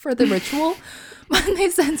on for the ritual, but they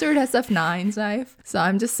censored SF9's knife. So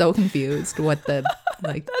I'm just so confused what the,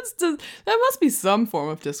 like... That must be some form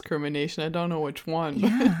of discrimination. I don't know which one.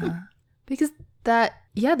 Yeah, because that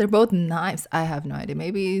Yeah, they're both nice. I have no idea.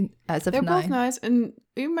 Maybe SF9. They're both nice, and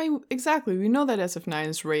we know that SF9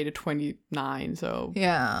 is rated 29, so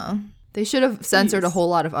yeah. They should have censored a whole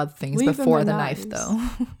lot of other things before the knife, though.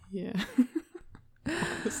 Yeah.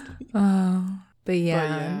 Honestly. But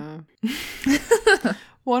yeah.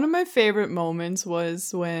 One of my favorite moments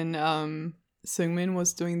was when Seungmin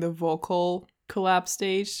was doing the vocal collab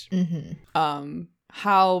stage. Mm-hmm.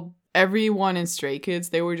 How everyone in Stray Kids,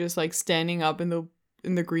 they were just like standing up in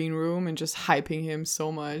the green room and just hyping him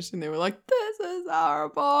so much, and they were like, "This is our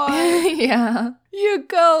boy." Yeah. You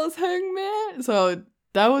go, Seungmin. So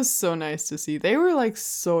that was so nice to see. They were like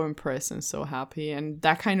so impressed and so happy, and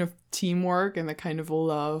that kind of teamwork and the kind of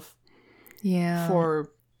love for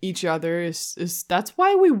each other is that's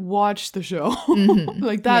why we watch the show.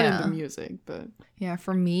 Like that in the music. But yeah,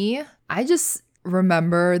 for me, I just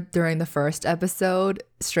remember during the first episode,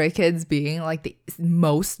 Stray Kids being like the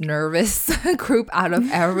most nervous group out of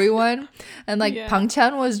everyone, and like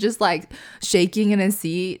Pangchan was just like shaking in his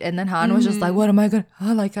seat, and then Han was just like, what am I gonna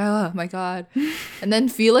oh my god. And then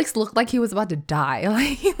Felix looked like he was about to die.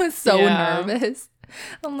 Like he was so nervous.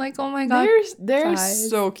 I'm like, oh my god, they're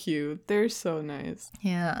so cute. They're so nice.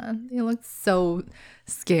 Yeah, they looked so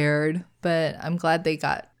scared, but I'm glad they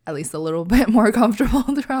got at least a little bit more comfortable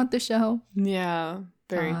throughout the show. Yeah,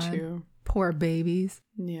 very true. Poor babies.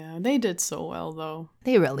 Yeah, they did so well though.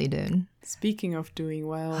 They really did. Speaking of doing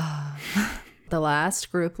well. The last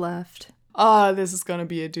group left. This is gonna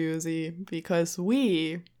be a doozy because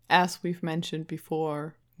we, as we've mentioned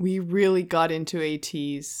before, we really got into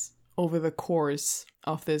ATEEZ over the course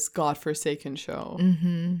of this godforsaken show.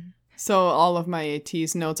 Mm-hmm. So all of my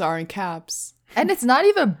ATEEZ notes are in caps. And it's not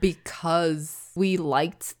even because we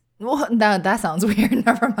liked... Well, no, that sounds weird.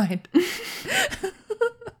 Never mind.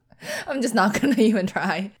 I'm just not going to even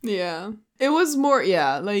try. Yeah. It was more,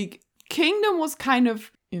 like Kingdom was kind of,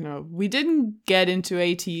 we didn't get into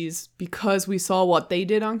ATEEZ because we saw what they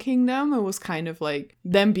did on Kingdom. It was kind of like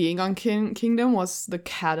them being on Kingdom was the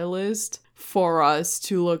catalyst for us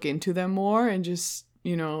to look into them more and just,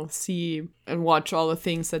 see and watch all the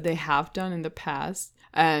things that they have done in the past.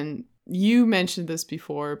 And you mentioned this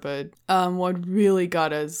before, but what really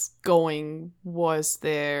got us going was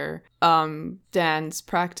their dance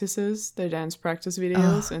practice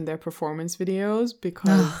videos and their performance videos,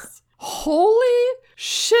 because holy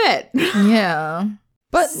shit. Yeah.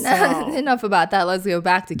 But enough about that. Let's go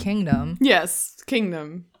back to Kingdom. Yes,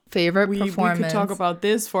 Kingdom. Favorite performance. We could talk about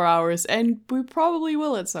this for hours, and we probably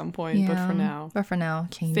will at some point, but for now,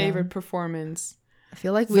 Kingdom. Favorite performance. I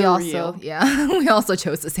feel like we also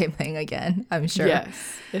chose the same thing again, I'm sure.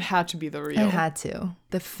 Yes, it had to be the real. It had to.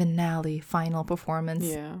 The final performance.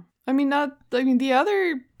 Yeah. The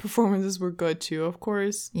other performances were good too, of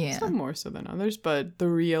course. Yeah. Some more so than others, but the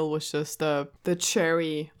real was just the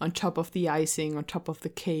cherry on top of the icing, on top of the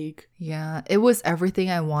cake. Yeah, it was everything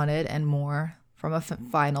I wanted and more from a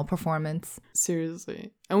final performance.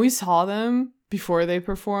 Seriously. And we saw them before they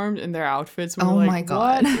performed in their outfits. We were my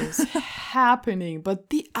God. What is happening? But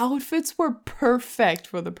the outfits were perfect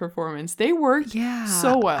for the performance. They worked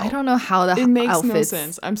so well. I don't know how it makes no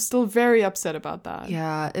sense. I'm still very upset about that.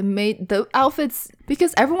 Yeah, it made the outfits,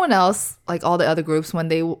 because everyone else, like all the other groups, when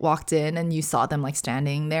they walked in and you saw them like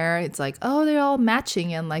standing there, it's like, oh, they're all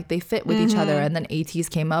matching and like they fit with each other. And then ATEEZ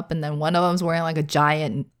came up, and then one of them's wearing like a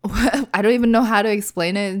giant, I don't even know how to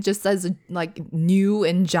explain it. It just says like new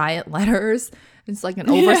in giant letters. It's like an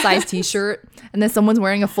oversized t-shirt, and then someone's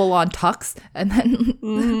wearing a full-on tux, and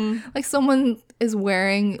then like someone is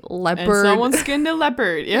wearing leopard. And someone skinned a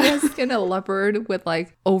leopard. Yeah, skinned a leopard with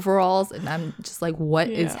like overalls, and I'm just like, what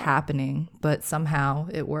is happening? But somehow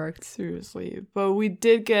it worked. Seriously, but we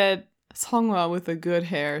did get Seonghwa with the good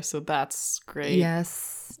hair, so that's great.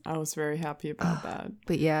 Yes. I was very happy about that.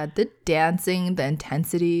 But yeah, the dancing, the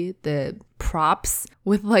intensity, the props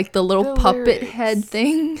with like the little puppet head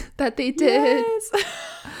thing that they did. Yes.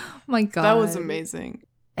 Oh my God. That was amazing.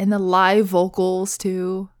 And the live vocals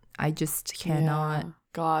too. I just cannot. Yeah.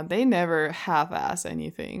 God, they never half-ass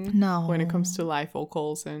anything. No. When it comes to live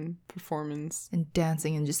vocals and performance. And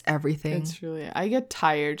dancing and just everything. It's really, I get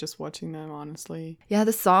tired just watching them, honestly. Yeah,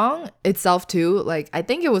 the song itself too, like I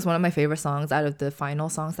think it was one of my favorite songs out of the final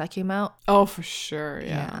songs that came out. Oh, for sure,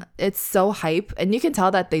 yeah. It's so hype. And you can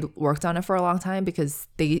tell that they worked on it for a long time, because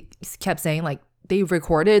they kept saying like they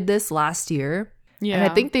recorded this last year. Yeah. And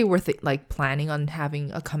I think they were planning on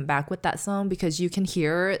having a comeback with that song, because you can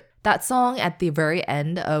hear that song at the very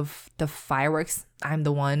end of the Fireworks I'm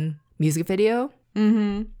the One music video.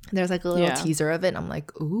 Mm-hmm. There's like a little teaser of it, and I'm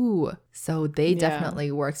like, ooh. So they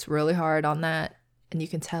definitely worked really hard on that, and you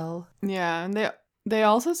can tell. Yeah, and They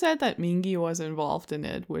also said that Mingi was involved in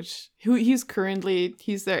it, which he's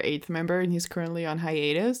their 8th member and he's currently on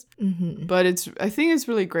hiatus. Mm-hmm. But I think it's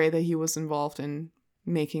really great that he was involved in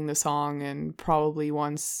making the song, and probably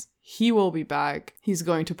once he will be back, he's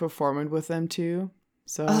going to perform it with them too.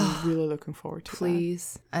 So I'm really looking forward to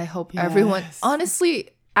Please. I hope Yes. everyone, honestly,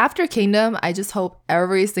 after Kingdom, I just hope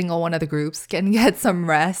every single one of the groups can get some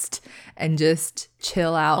rest and just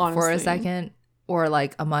chill out for a Honestly. second or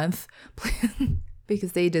like a month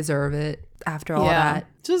because they deserve it after all Yeah. that.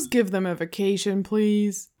 Just give them a vacation,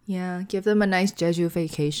 please. Yeah, give them a nice Jeju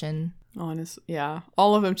vacation. Honestly, yeah.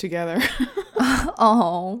 All of them together.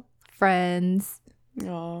 Oh, friends.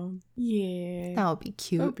 Oh, yeah. That would be That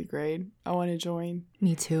cute. would be great. I want to join.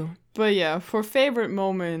 Me too. But yeah, for favorite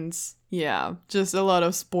moments, yeah, just a lot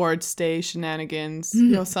of sports day shenanigans.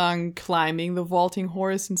 Hyosang climbing the vaulting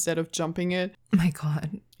horse instead of jumping it. My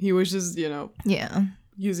God. He was just, Yeah.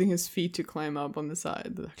 using his feet to climb up the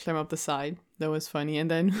side. That was funny. And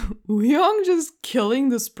then Wooyoung just killing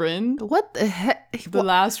the sprint, What the heck? the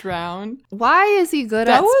last round. Why is he good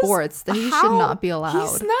That at was sports that he should how- not be allowed?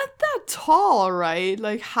 He's not that tall, right?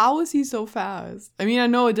 Like, how is he so fast? I mean, I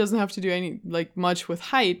know it doesn't have to do much with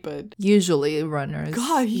height, but Usually runners.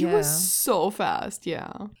 God, he yeah. was so fast.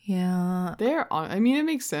 Yeah. Yeah. I mean, it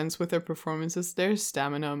makes sense with their performances. Their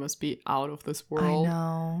stamina must be out of this world. I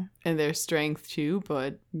know. And their strength too,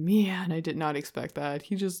 but man, I did not expect that.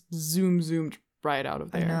 He just zoomed right out of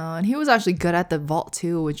I there. know. And he was actually good at the vault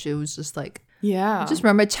too, which it was just like, Yeah. I just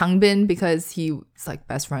remember Changbin because he was like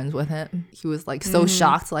best friends with him. He was like so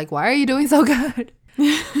shocked, like, why are you doing so good?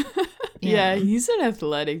 yeah, he's an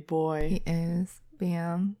athletic boy. He is. But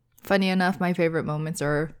yeah. Funny enough, my favorite moments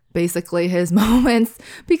are basically his moments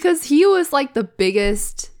because he was like the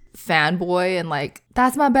biggest fanboy and like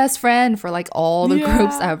that's my best friend for like all the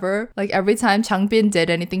groups Yeah. ever. Like every time Changbin did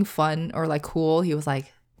anything fun or like cool, he was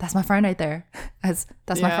like, that's my friend right there. That's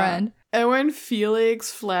my Yeah. friend. And when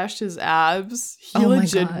Felix flashed his abs, he Oh my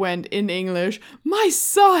legit God. went in English, my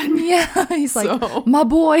son! Yeah, he's like, So- my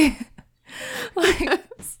boy. Like,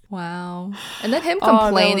 wow. And then him Oh, that was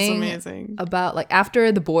complaining amazing. about like after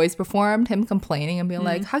the boys performed, him complaining and being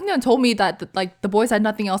like, Hagneon told me that like the boys had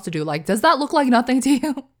nothing else to do. Like, does that look like nothing to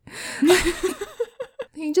you?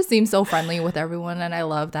 He just seems so friendly with everyone, and I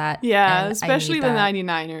love that. Yeah, and I especially need the that.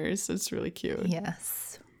 99ers. It's really cute.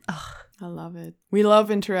 Yes. I love it. We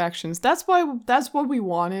love interactions. That's what we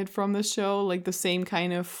wanted from the show, like the same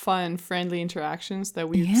kind of fun, friendly interactions that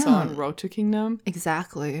we saw in Road to Kingdom.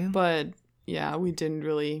 Exactly. But yeah, we didn't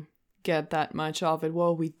really get that much of it.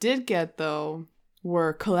 What we did get though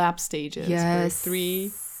were collab stages where Yes.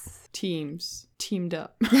 3 teams teamed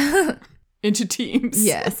up into teams.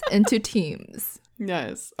 Yes, into teams.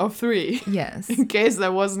 Yes, of 3. Yes. In case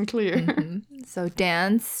that wasn't clear. Mhm. So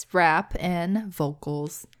dance, rap, and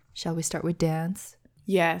vocals. Shall we start with dance?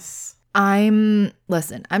 Yes.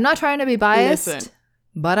 Listen, I'm not trying to be biased, Listen.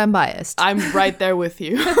 but I'm biased. I'm right there with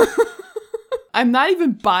you. I'm not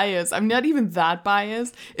even biased. I'm not even that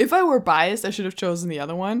biased. If I were biased, I should have chosen the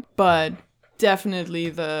other one. But definitely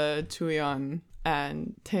the Tuyeon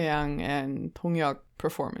and Taeyang and Donghyuk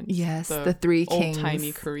performance. Yes, the 3 kings.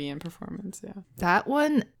 Old-timey Korean performance, yeah. That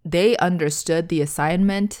one, they understood the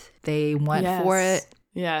assignment. They went for it.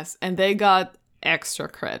 Yes, and they got extra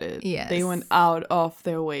credit. Yes. They went out of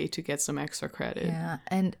their way to get some extra credit. Yeah.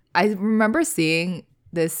 And I remember seeing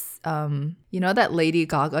this, that Lady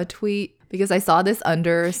Gaga tweet because I saw this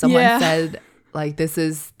under someone Yeah. said, like, this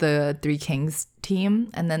is the 3 Kings team.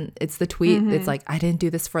 And then it's the tweet. It's like, I didn't do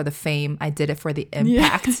this for the fame. I did it for the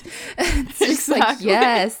impact. It's just like, Exactly.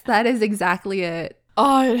 yes, that is exactly it.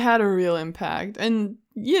 Oh, it had a real impact. And,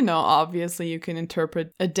 obviously you can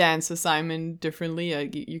interpret a dance assignment differently.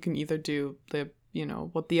 You can either do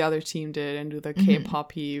what the other team did and do the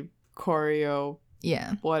K-pop-y choreo,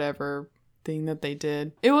 Yeah. whatever thing that they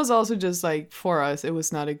did. It was also just like, for us, it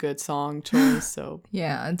was not a good song choice, so.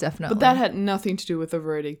 Yeah, definitely. But that had nothing to do with the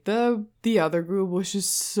verdict. The other group was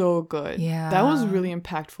just so good. Yeah. That was really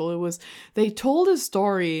impactful. They told a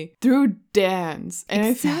story through dance. And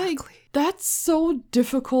I feel like Exactly. that's so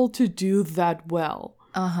difficult to do that well.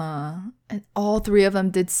 Uh-huh. And all 3 of them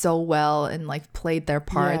did so well and like played their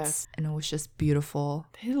parts. Yes. And it was just beautiful.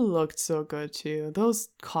 They looked so good too. Those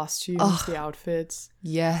costumes, Ugh. the outfits,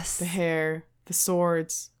 Yes. the hair, the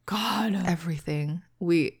swords. God. Everything.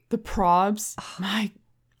 The props. My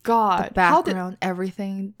God. The background,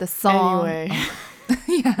 everything. The song. Anyway.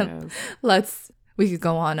 Yeah. Yes, We could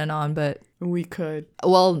go on and on, but we could.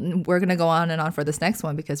 well, we're going to go on and on for this next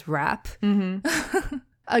one because rap. Mm-hmm.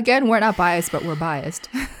 Again, we're not biased, but we're biased.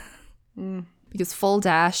 because Full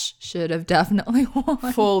Dash should have definitely won.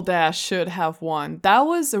 Full Dash should have won. That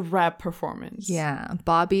was a rap performance. Yeah,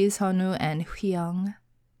 Bobby, Sonu, and Hyung.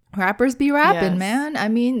 Rappers be rapping, Yes. man. I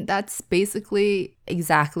mean, that's basically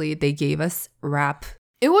exactly they gave us rap.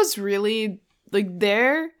 It was really like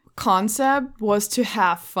their concept was to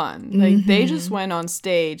have fun. Like they just went on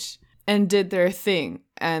stage and did their thing,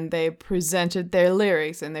 and they presented their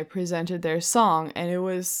lyrics and they presented their song, and it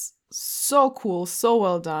was so cool, so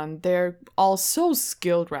well done. They're all so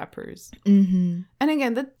skilled rappers. Mm-hmm. And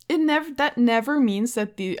again, that never means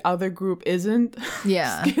that the other group isn't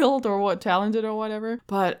Yeah. skilled or what talented or whatever.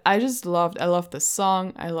 But I loved the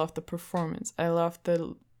song, I loved the performance, I loved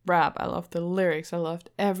the rap, I loved the lyrics, I loved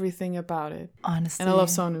everything about it. Honestly. And I love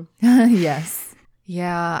Sonu. Yes.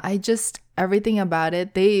 Yeah, everything about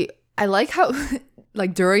it. I like how,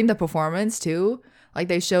 like during the performance too, like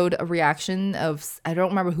they showed a reaction of, I don't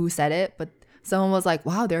remember who said it, but someone was like,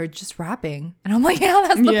 wow, they're just rapping. And I'm like, yeah,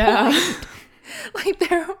 that's the point.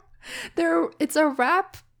 Like it's a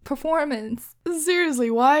rap performance. Seriously,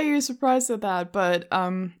 why are you surprised at that? But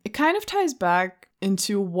it kind of ties back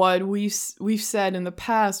into what we've said in the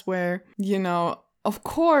past, where, you know, of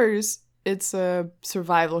course it's a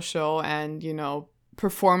survival show, and, you know,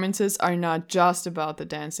 performances are not just about the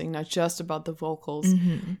dancing, not just about the vocals,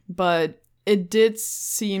 but it did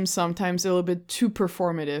seem sometimes a little bit too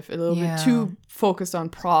performative, a little bit too focused on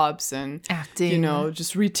props and Acting. you know,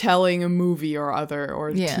 just retelling a movie or other, or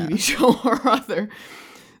a TV show or other.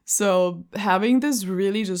 So having this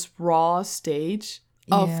really just raw stage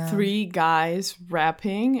of 3 guys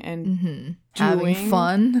rapping and having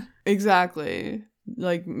fun. Exactly.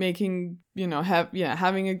 Like making, you know,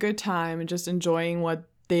 having a good time and just enjoying what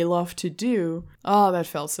they love to do. Oh, that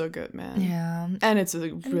felt so good, man. Yeah. And it's a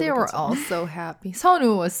really And they were good all song. so happy.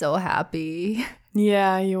 Sonu was so happy.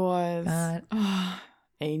 Yeah, he was. God.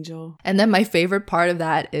 Angel. And then my favorite part of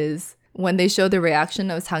that is when they showed the reaction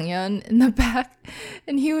of Sangyeon in the back,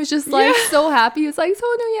 and he was just like so happy. He was like,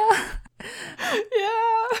 Sonu, yeah.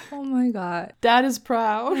 Yeah. Oh my God. Dad is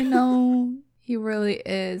proud. I know. He really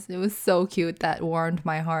is. It was so cute. That warmed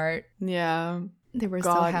my heart. Yeah. They were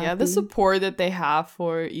so happy. Yeah. The support that they have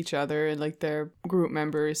for each other and like their group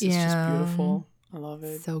members is just beautiful. I love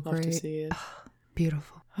it. So love to great. see it.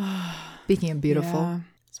 Beautiful. Speaking of beautiful, Yeah.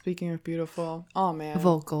 Speaking of beautiful. Oh man.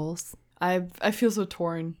 vocals. I feel so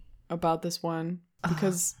torn about this one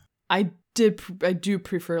because I do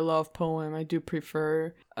prefer Love Poem. I do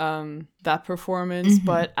prefer that performance,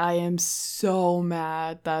 but I am so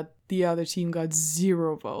mad that the other team got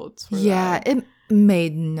 0 votes for that. It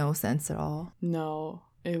made no sense at all. No,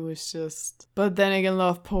 it was just. But then again,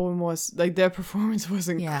 Love Poem was like their performance was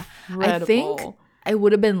incredible. I think I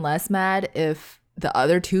would have been less mad if the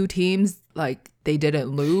other 2 teams like they didn't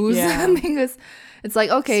lose because it's like,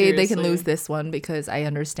 okay, they can lose this one because I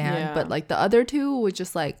understand, but like the other 2 was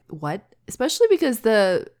just like, what? Especially because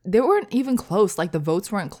they weren't even close. Like the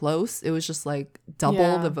votes weren't close. It was just like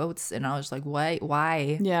double the votes, and I was like,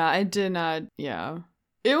 why? Yeah, I did not. Yeah,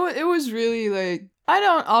 it was really like I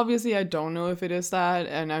don't know if it is that,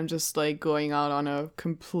 and I'm just like going out on a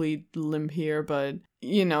complete limb here, but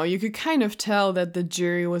you know, you could kind of tell that the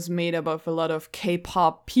jury was made up of a lot of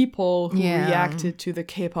K-pop people who reacted to the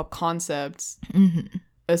K-pop concepts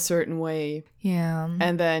a certain way. Yeah.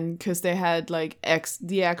 And then because they had like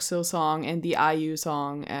the EXO song and the IU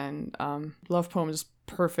song, and Love Poem is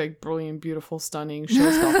perfect, brilliant, beautiful, stunning,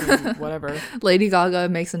 show-stopping, whatever. Lady Gaga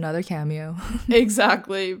makes another cameo.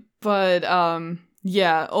 Exactly. But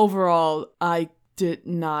yeah, overall, I did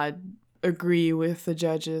not agree with the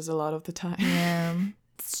judges a lot of the time. Yeah.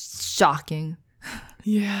 It's shocking.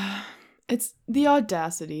 Yeah. It's the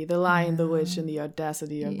audacity, the Lion, the Witch, and the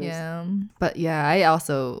audacity of this. Yeah. But yeah, I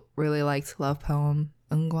also really liked Love Poem.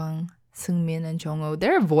 Eunkwang, Seungmin, and Jongho,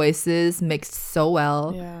 their voices mixed so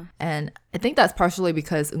well. Yeah. And I think that's partially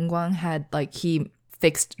because Eunkwang had like, he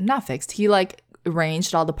like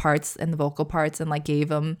arranged all the parts and the vocal parts and like gave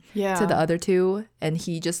them to the other 2. And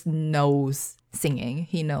he just knows singing.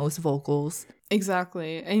 He knows vocals.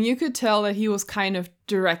 Exactly. And you could tell that he was kind of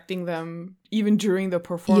directing them even during the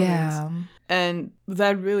performance. Yeah. And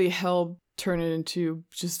that really helped turn it into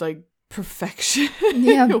just like perfection.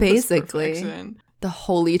 Yeah, It was basically. perfection. The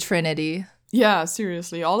Holy Trinity. Yeah,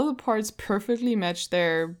 seriously. All of the parts perfectly matched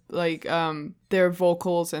their like their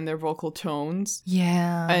vocals and their vocal tones.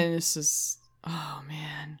 Yeah. And it's just oh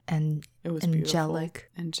man. And It was angelic.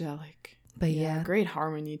 Beautiful. Angelic. But yeah. Great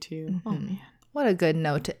harmony too. Oh man. What a good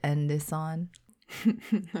note to end this on.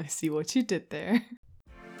 I see what you did there.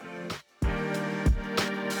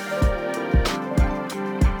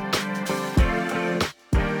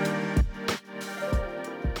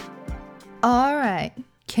 All right.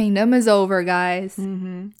 Kingdom is over, guys.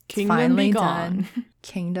 Mm-hmm. It's Kingdom finally be gone. done.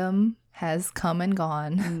 Kingdom has come and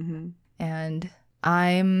gone. Mm-hmm. And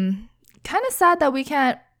I'm kind of sad that we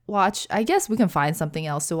can't watch. I guess we can find something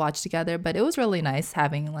else to watch together, but it was really nice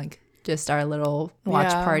having like just our little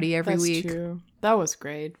watch party every week. True. That was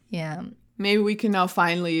great. Yeah. Maybe we can now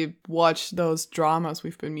finally watch those dramas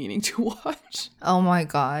we've been meaning to watch. Oh my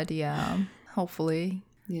God. Yeah. Hopefully.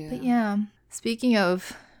 Yeah. But yeah. Speaking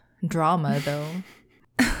of drama, though.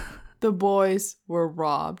 The boys were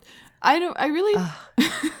robbed.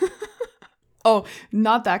 Oh,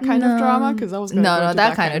 not that kind of drama, because I was going to no, to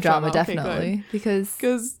that kind of drama, Okay, definitely.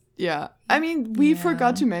 Because yeah. I mean, we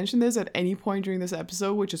forgot to mention this at any point during this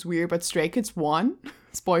episode, which is weird, but Stray Kids won.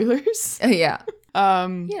 Spoilers. yeah.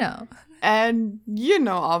 You know. And,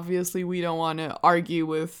 obviously we don't want to argue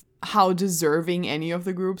with how deserving any of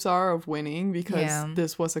the groups are of winning, because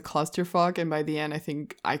this was a clusterfuck, and by the end I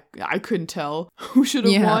think I couldn't tell who should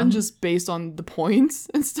have won just based on the points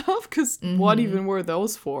and stuff, because what even were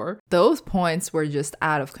those for? Those points were just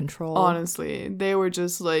out of control. Honestly, they were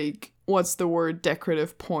just like, what's the word,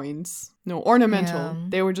 decorative points? No, ornamental.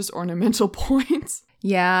 They were just ornamental points.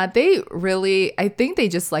 Yeah, I think they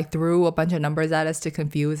just like threw a bunch of numbers at us to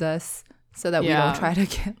confuse us so that we don't try to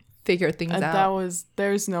figure things out.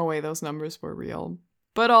 There's no way those numbers were real.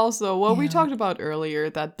 But also, what we talked about earlier,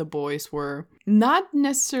 that the boys were not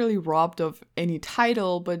necessarily robbed of any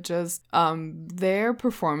title, but just their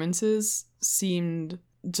performances seemed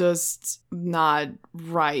just not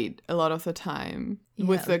right a lot of the time.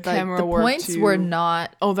 With the camera work, the points were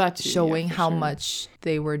not showing how much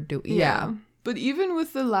they were doing. Yeah. But even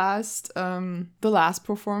with the last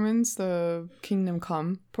performance, the Kingdom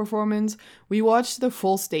Come performance, we watched the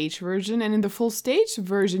full stage version, and in the full stage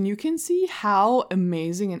version, you can see how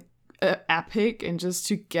amazing and epic and just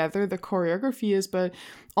together the choreography is. But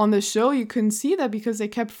on the show, you couldn't see that because they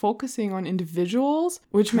kept focusing on individuals,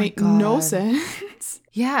 which made no sense.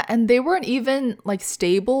 Yeah, and they weren't even like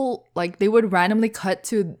stable. Like they would randomly cut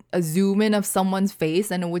to a zoom in of someone's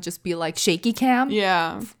face and it would just be like shaky cam.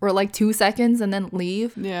 Yeah. For like 2 seconds and then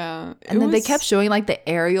leave. Yeah. And then they kept showing like the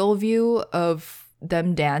aerial view of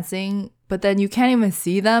them dancing, but then you can't even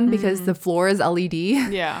see them because the floor is LED.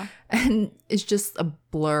 Yeah. And it's just a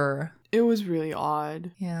blur. It was really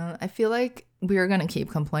odd. Yeah, I feel like we're going to keep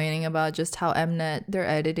complaining about just how Mnet, their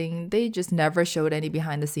editing, they just never showed any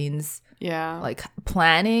behind the scenes like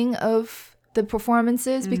planning of the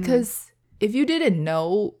performances, because if you didn't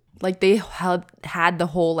know, like they had the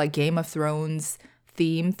whole like Game of Thrones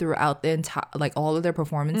theme throughout the entire, like all of their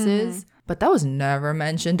performances, but that was never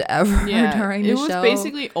mentioned ever during the show. It was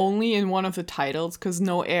basically only in one of the titles, because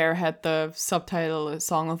No Air had the subtitle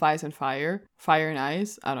Song of Ice and Fire and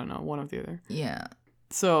Ice, I don't know, one of the other. Yeah.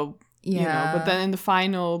 So but then in the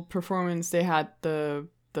final performance they had the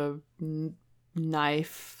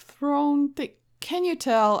knife throne thing. Can you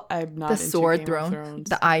tell I'm not the into sword Game throne, of Thrones?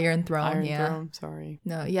 the Iron Throne, Throne, sorry.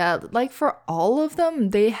 No, yeah, like for all of them,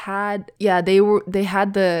 they had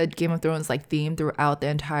the Game of Thrones like theme throughout the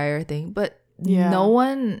entire thing, but no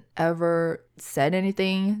one ever said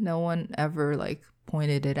anything. No one ever like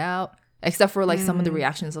pointed it out, except for like some of the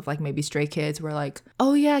reactions of like maybe Stray Kids were like,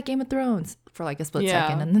 "Oh yeah, Game of Thrones." For like a split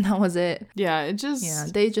second, and then that was it. Yeah,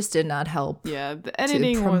 they just did not help. Yeah, the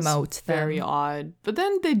editing was very odd. But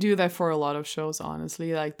then they do that for a lot of shows,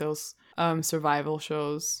 honestly, like those survival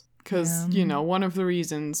shows. Because one of the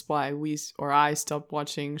reasons why I stopped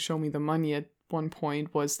watching Show Me the Money at one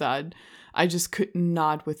point was that I just could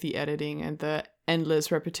not with the editing and the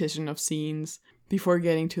endless repetition of scenes before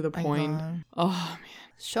getting to the point. Oh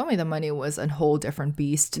man, Show Me the Money was a whole different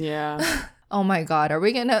beast. Yeah. Oh my God,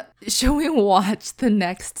 should we watch the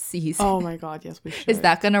next season? Oh my God, yes, we should. Is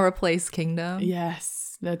that gonna replace Kingdom?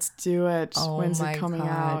 Yes, let's do it. Oh, when's it coming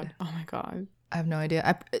out? Oh my God. I have no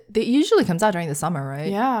idea. It usually comes out during the summer,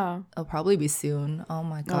 right? Yeah. It'll probably be soon. Oh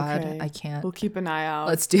my God, okay. I can't. We'll keep an eye out.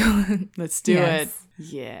 Let's do it. Let's do it.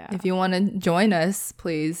 Yeah. If you want to join us,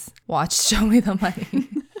 please watch Show Me the Money.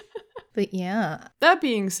 But yeah. That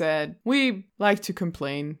being said, we like to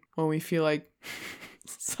complain when we feel like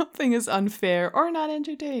something is unfair or not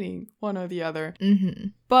entertaining, one or the other.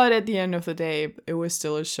 But at the end of the day, it was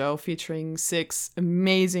still a show featuring 6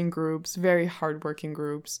 amazing groups, very hardworking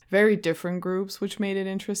groups, very different groups, which made it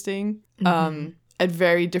interesting. At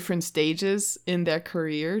very different stages in their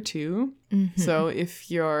career too. So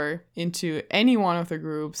if you're into any one of the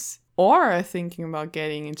groups or are thinking about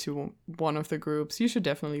getting into one of the groups, you should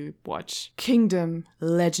definitely watch Kingdom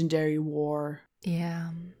Legendary War.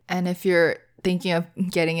 Yeah. And if you're thinking of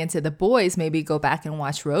getting into the boys, maybe go back and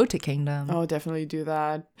watch Road to Kingdom. Oh, definitely do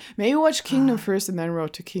that. Maybe watch Kingdom first and then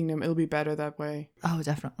Road to Kingdom. It'll be better that way. Oh,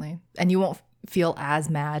 definitely. And you won't feel as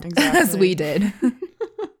mad as we did.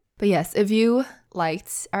 But yes, if you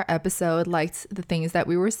liked our episode, liked the things that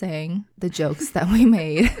we were saying, the jokes that we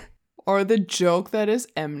made. Or the joke that is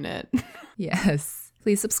Mnet. Yes.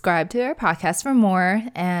 Please subscribe to our podcast for more,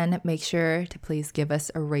 and make sure to please give us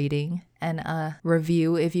a rating and a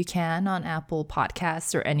review if you can on Apple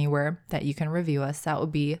Podcasts or anywhere that you can review us. That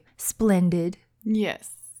would be splendid.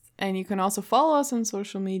 Yes. And you can also follow us on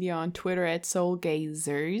social media on Twitter at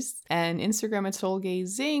Soulgazers and Instagram at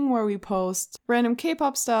Soulgazing, where we post random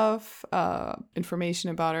K-pop stuff, information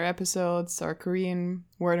about our episodes. Our Korean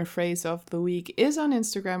word and phrase of the week is on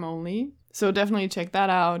Instagram only. So definitely check that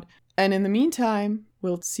out. And in the meantime,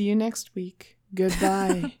 we'll see you next week.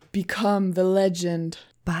 Goodbye. Become the legend.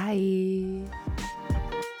 Bye.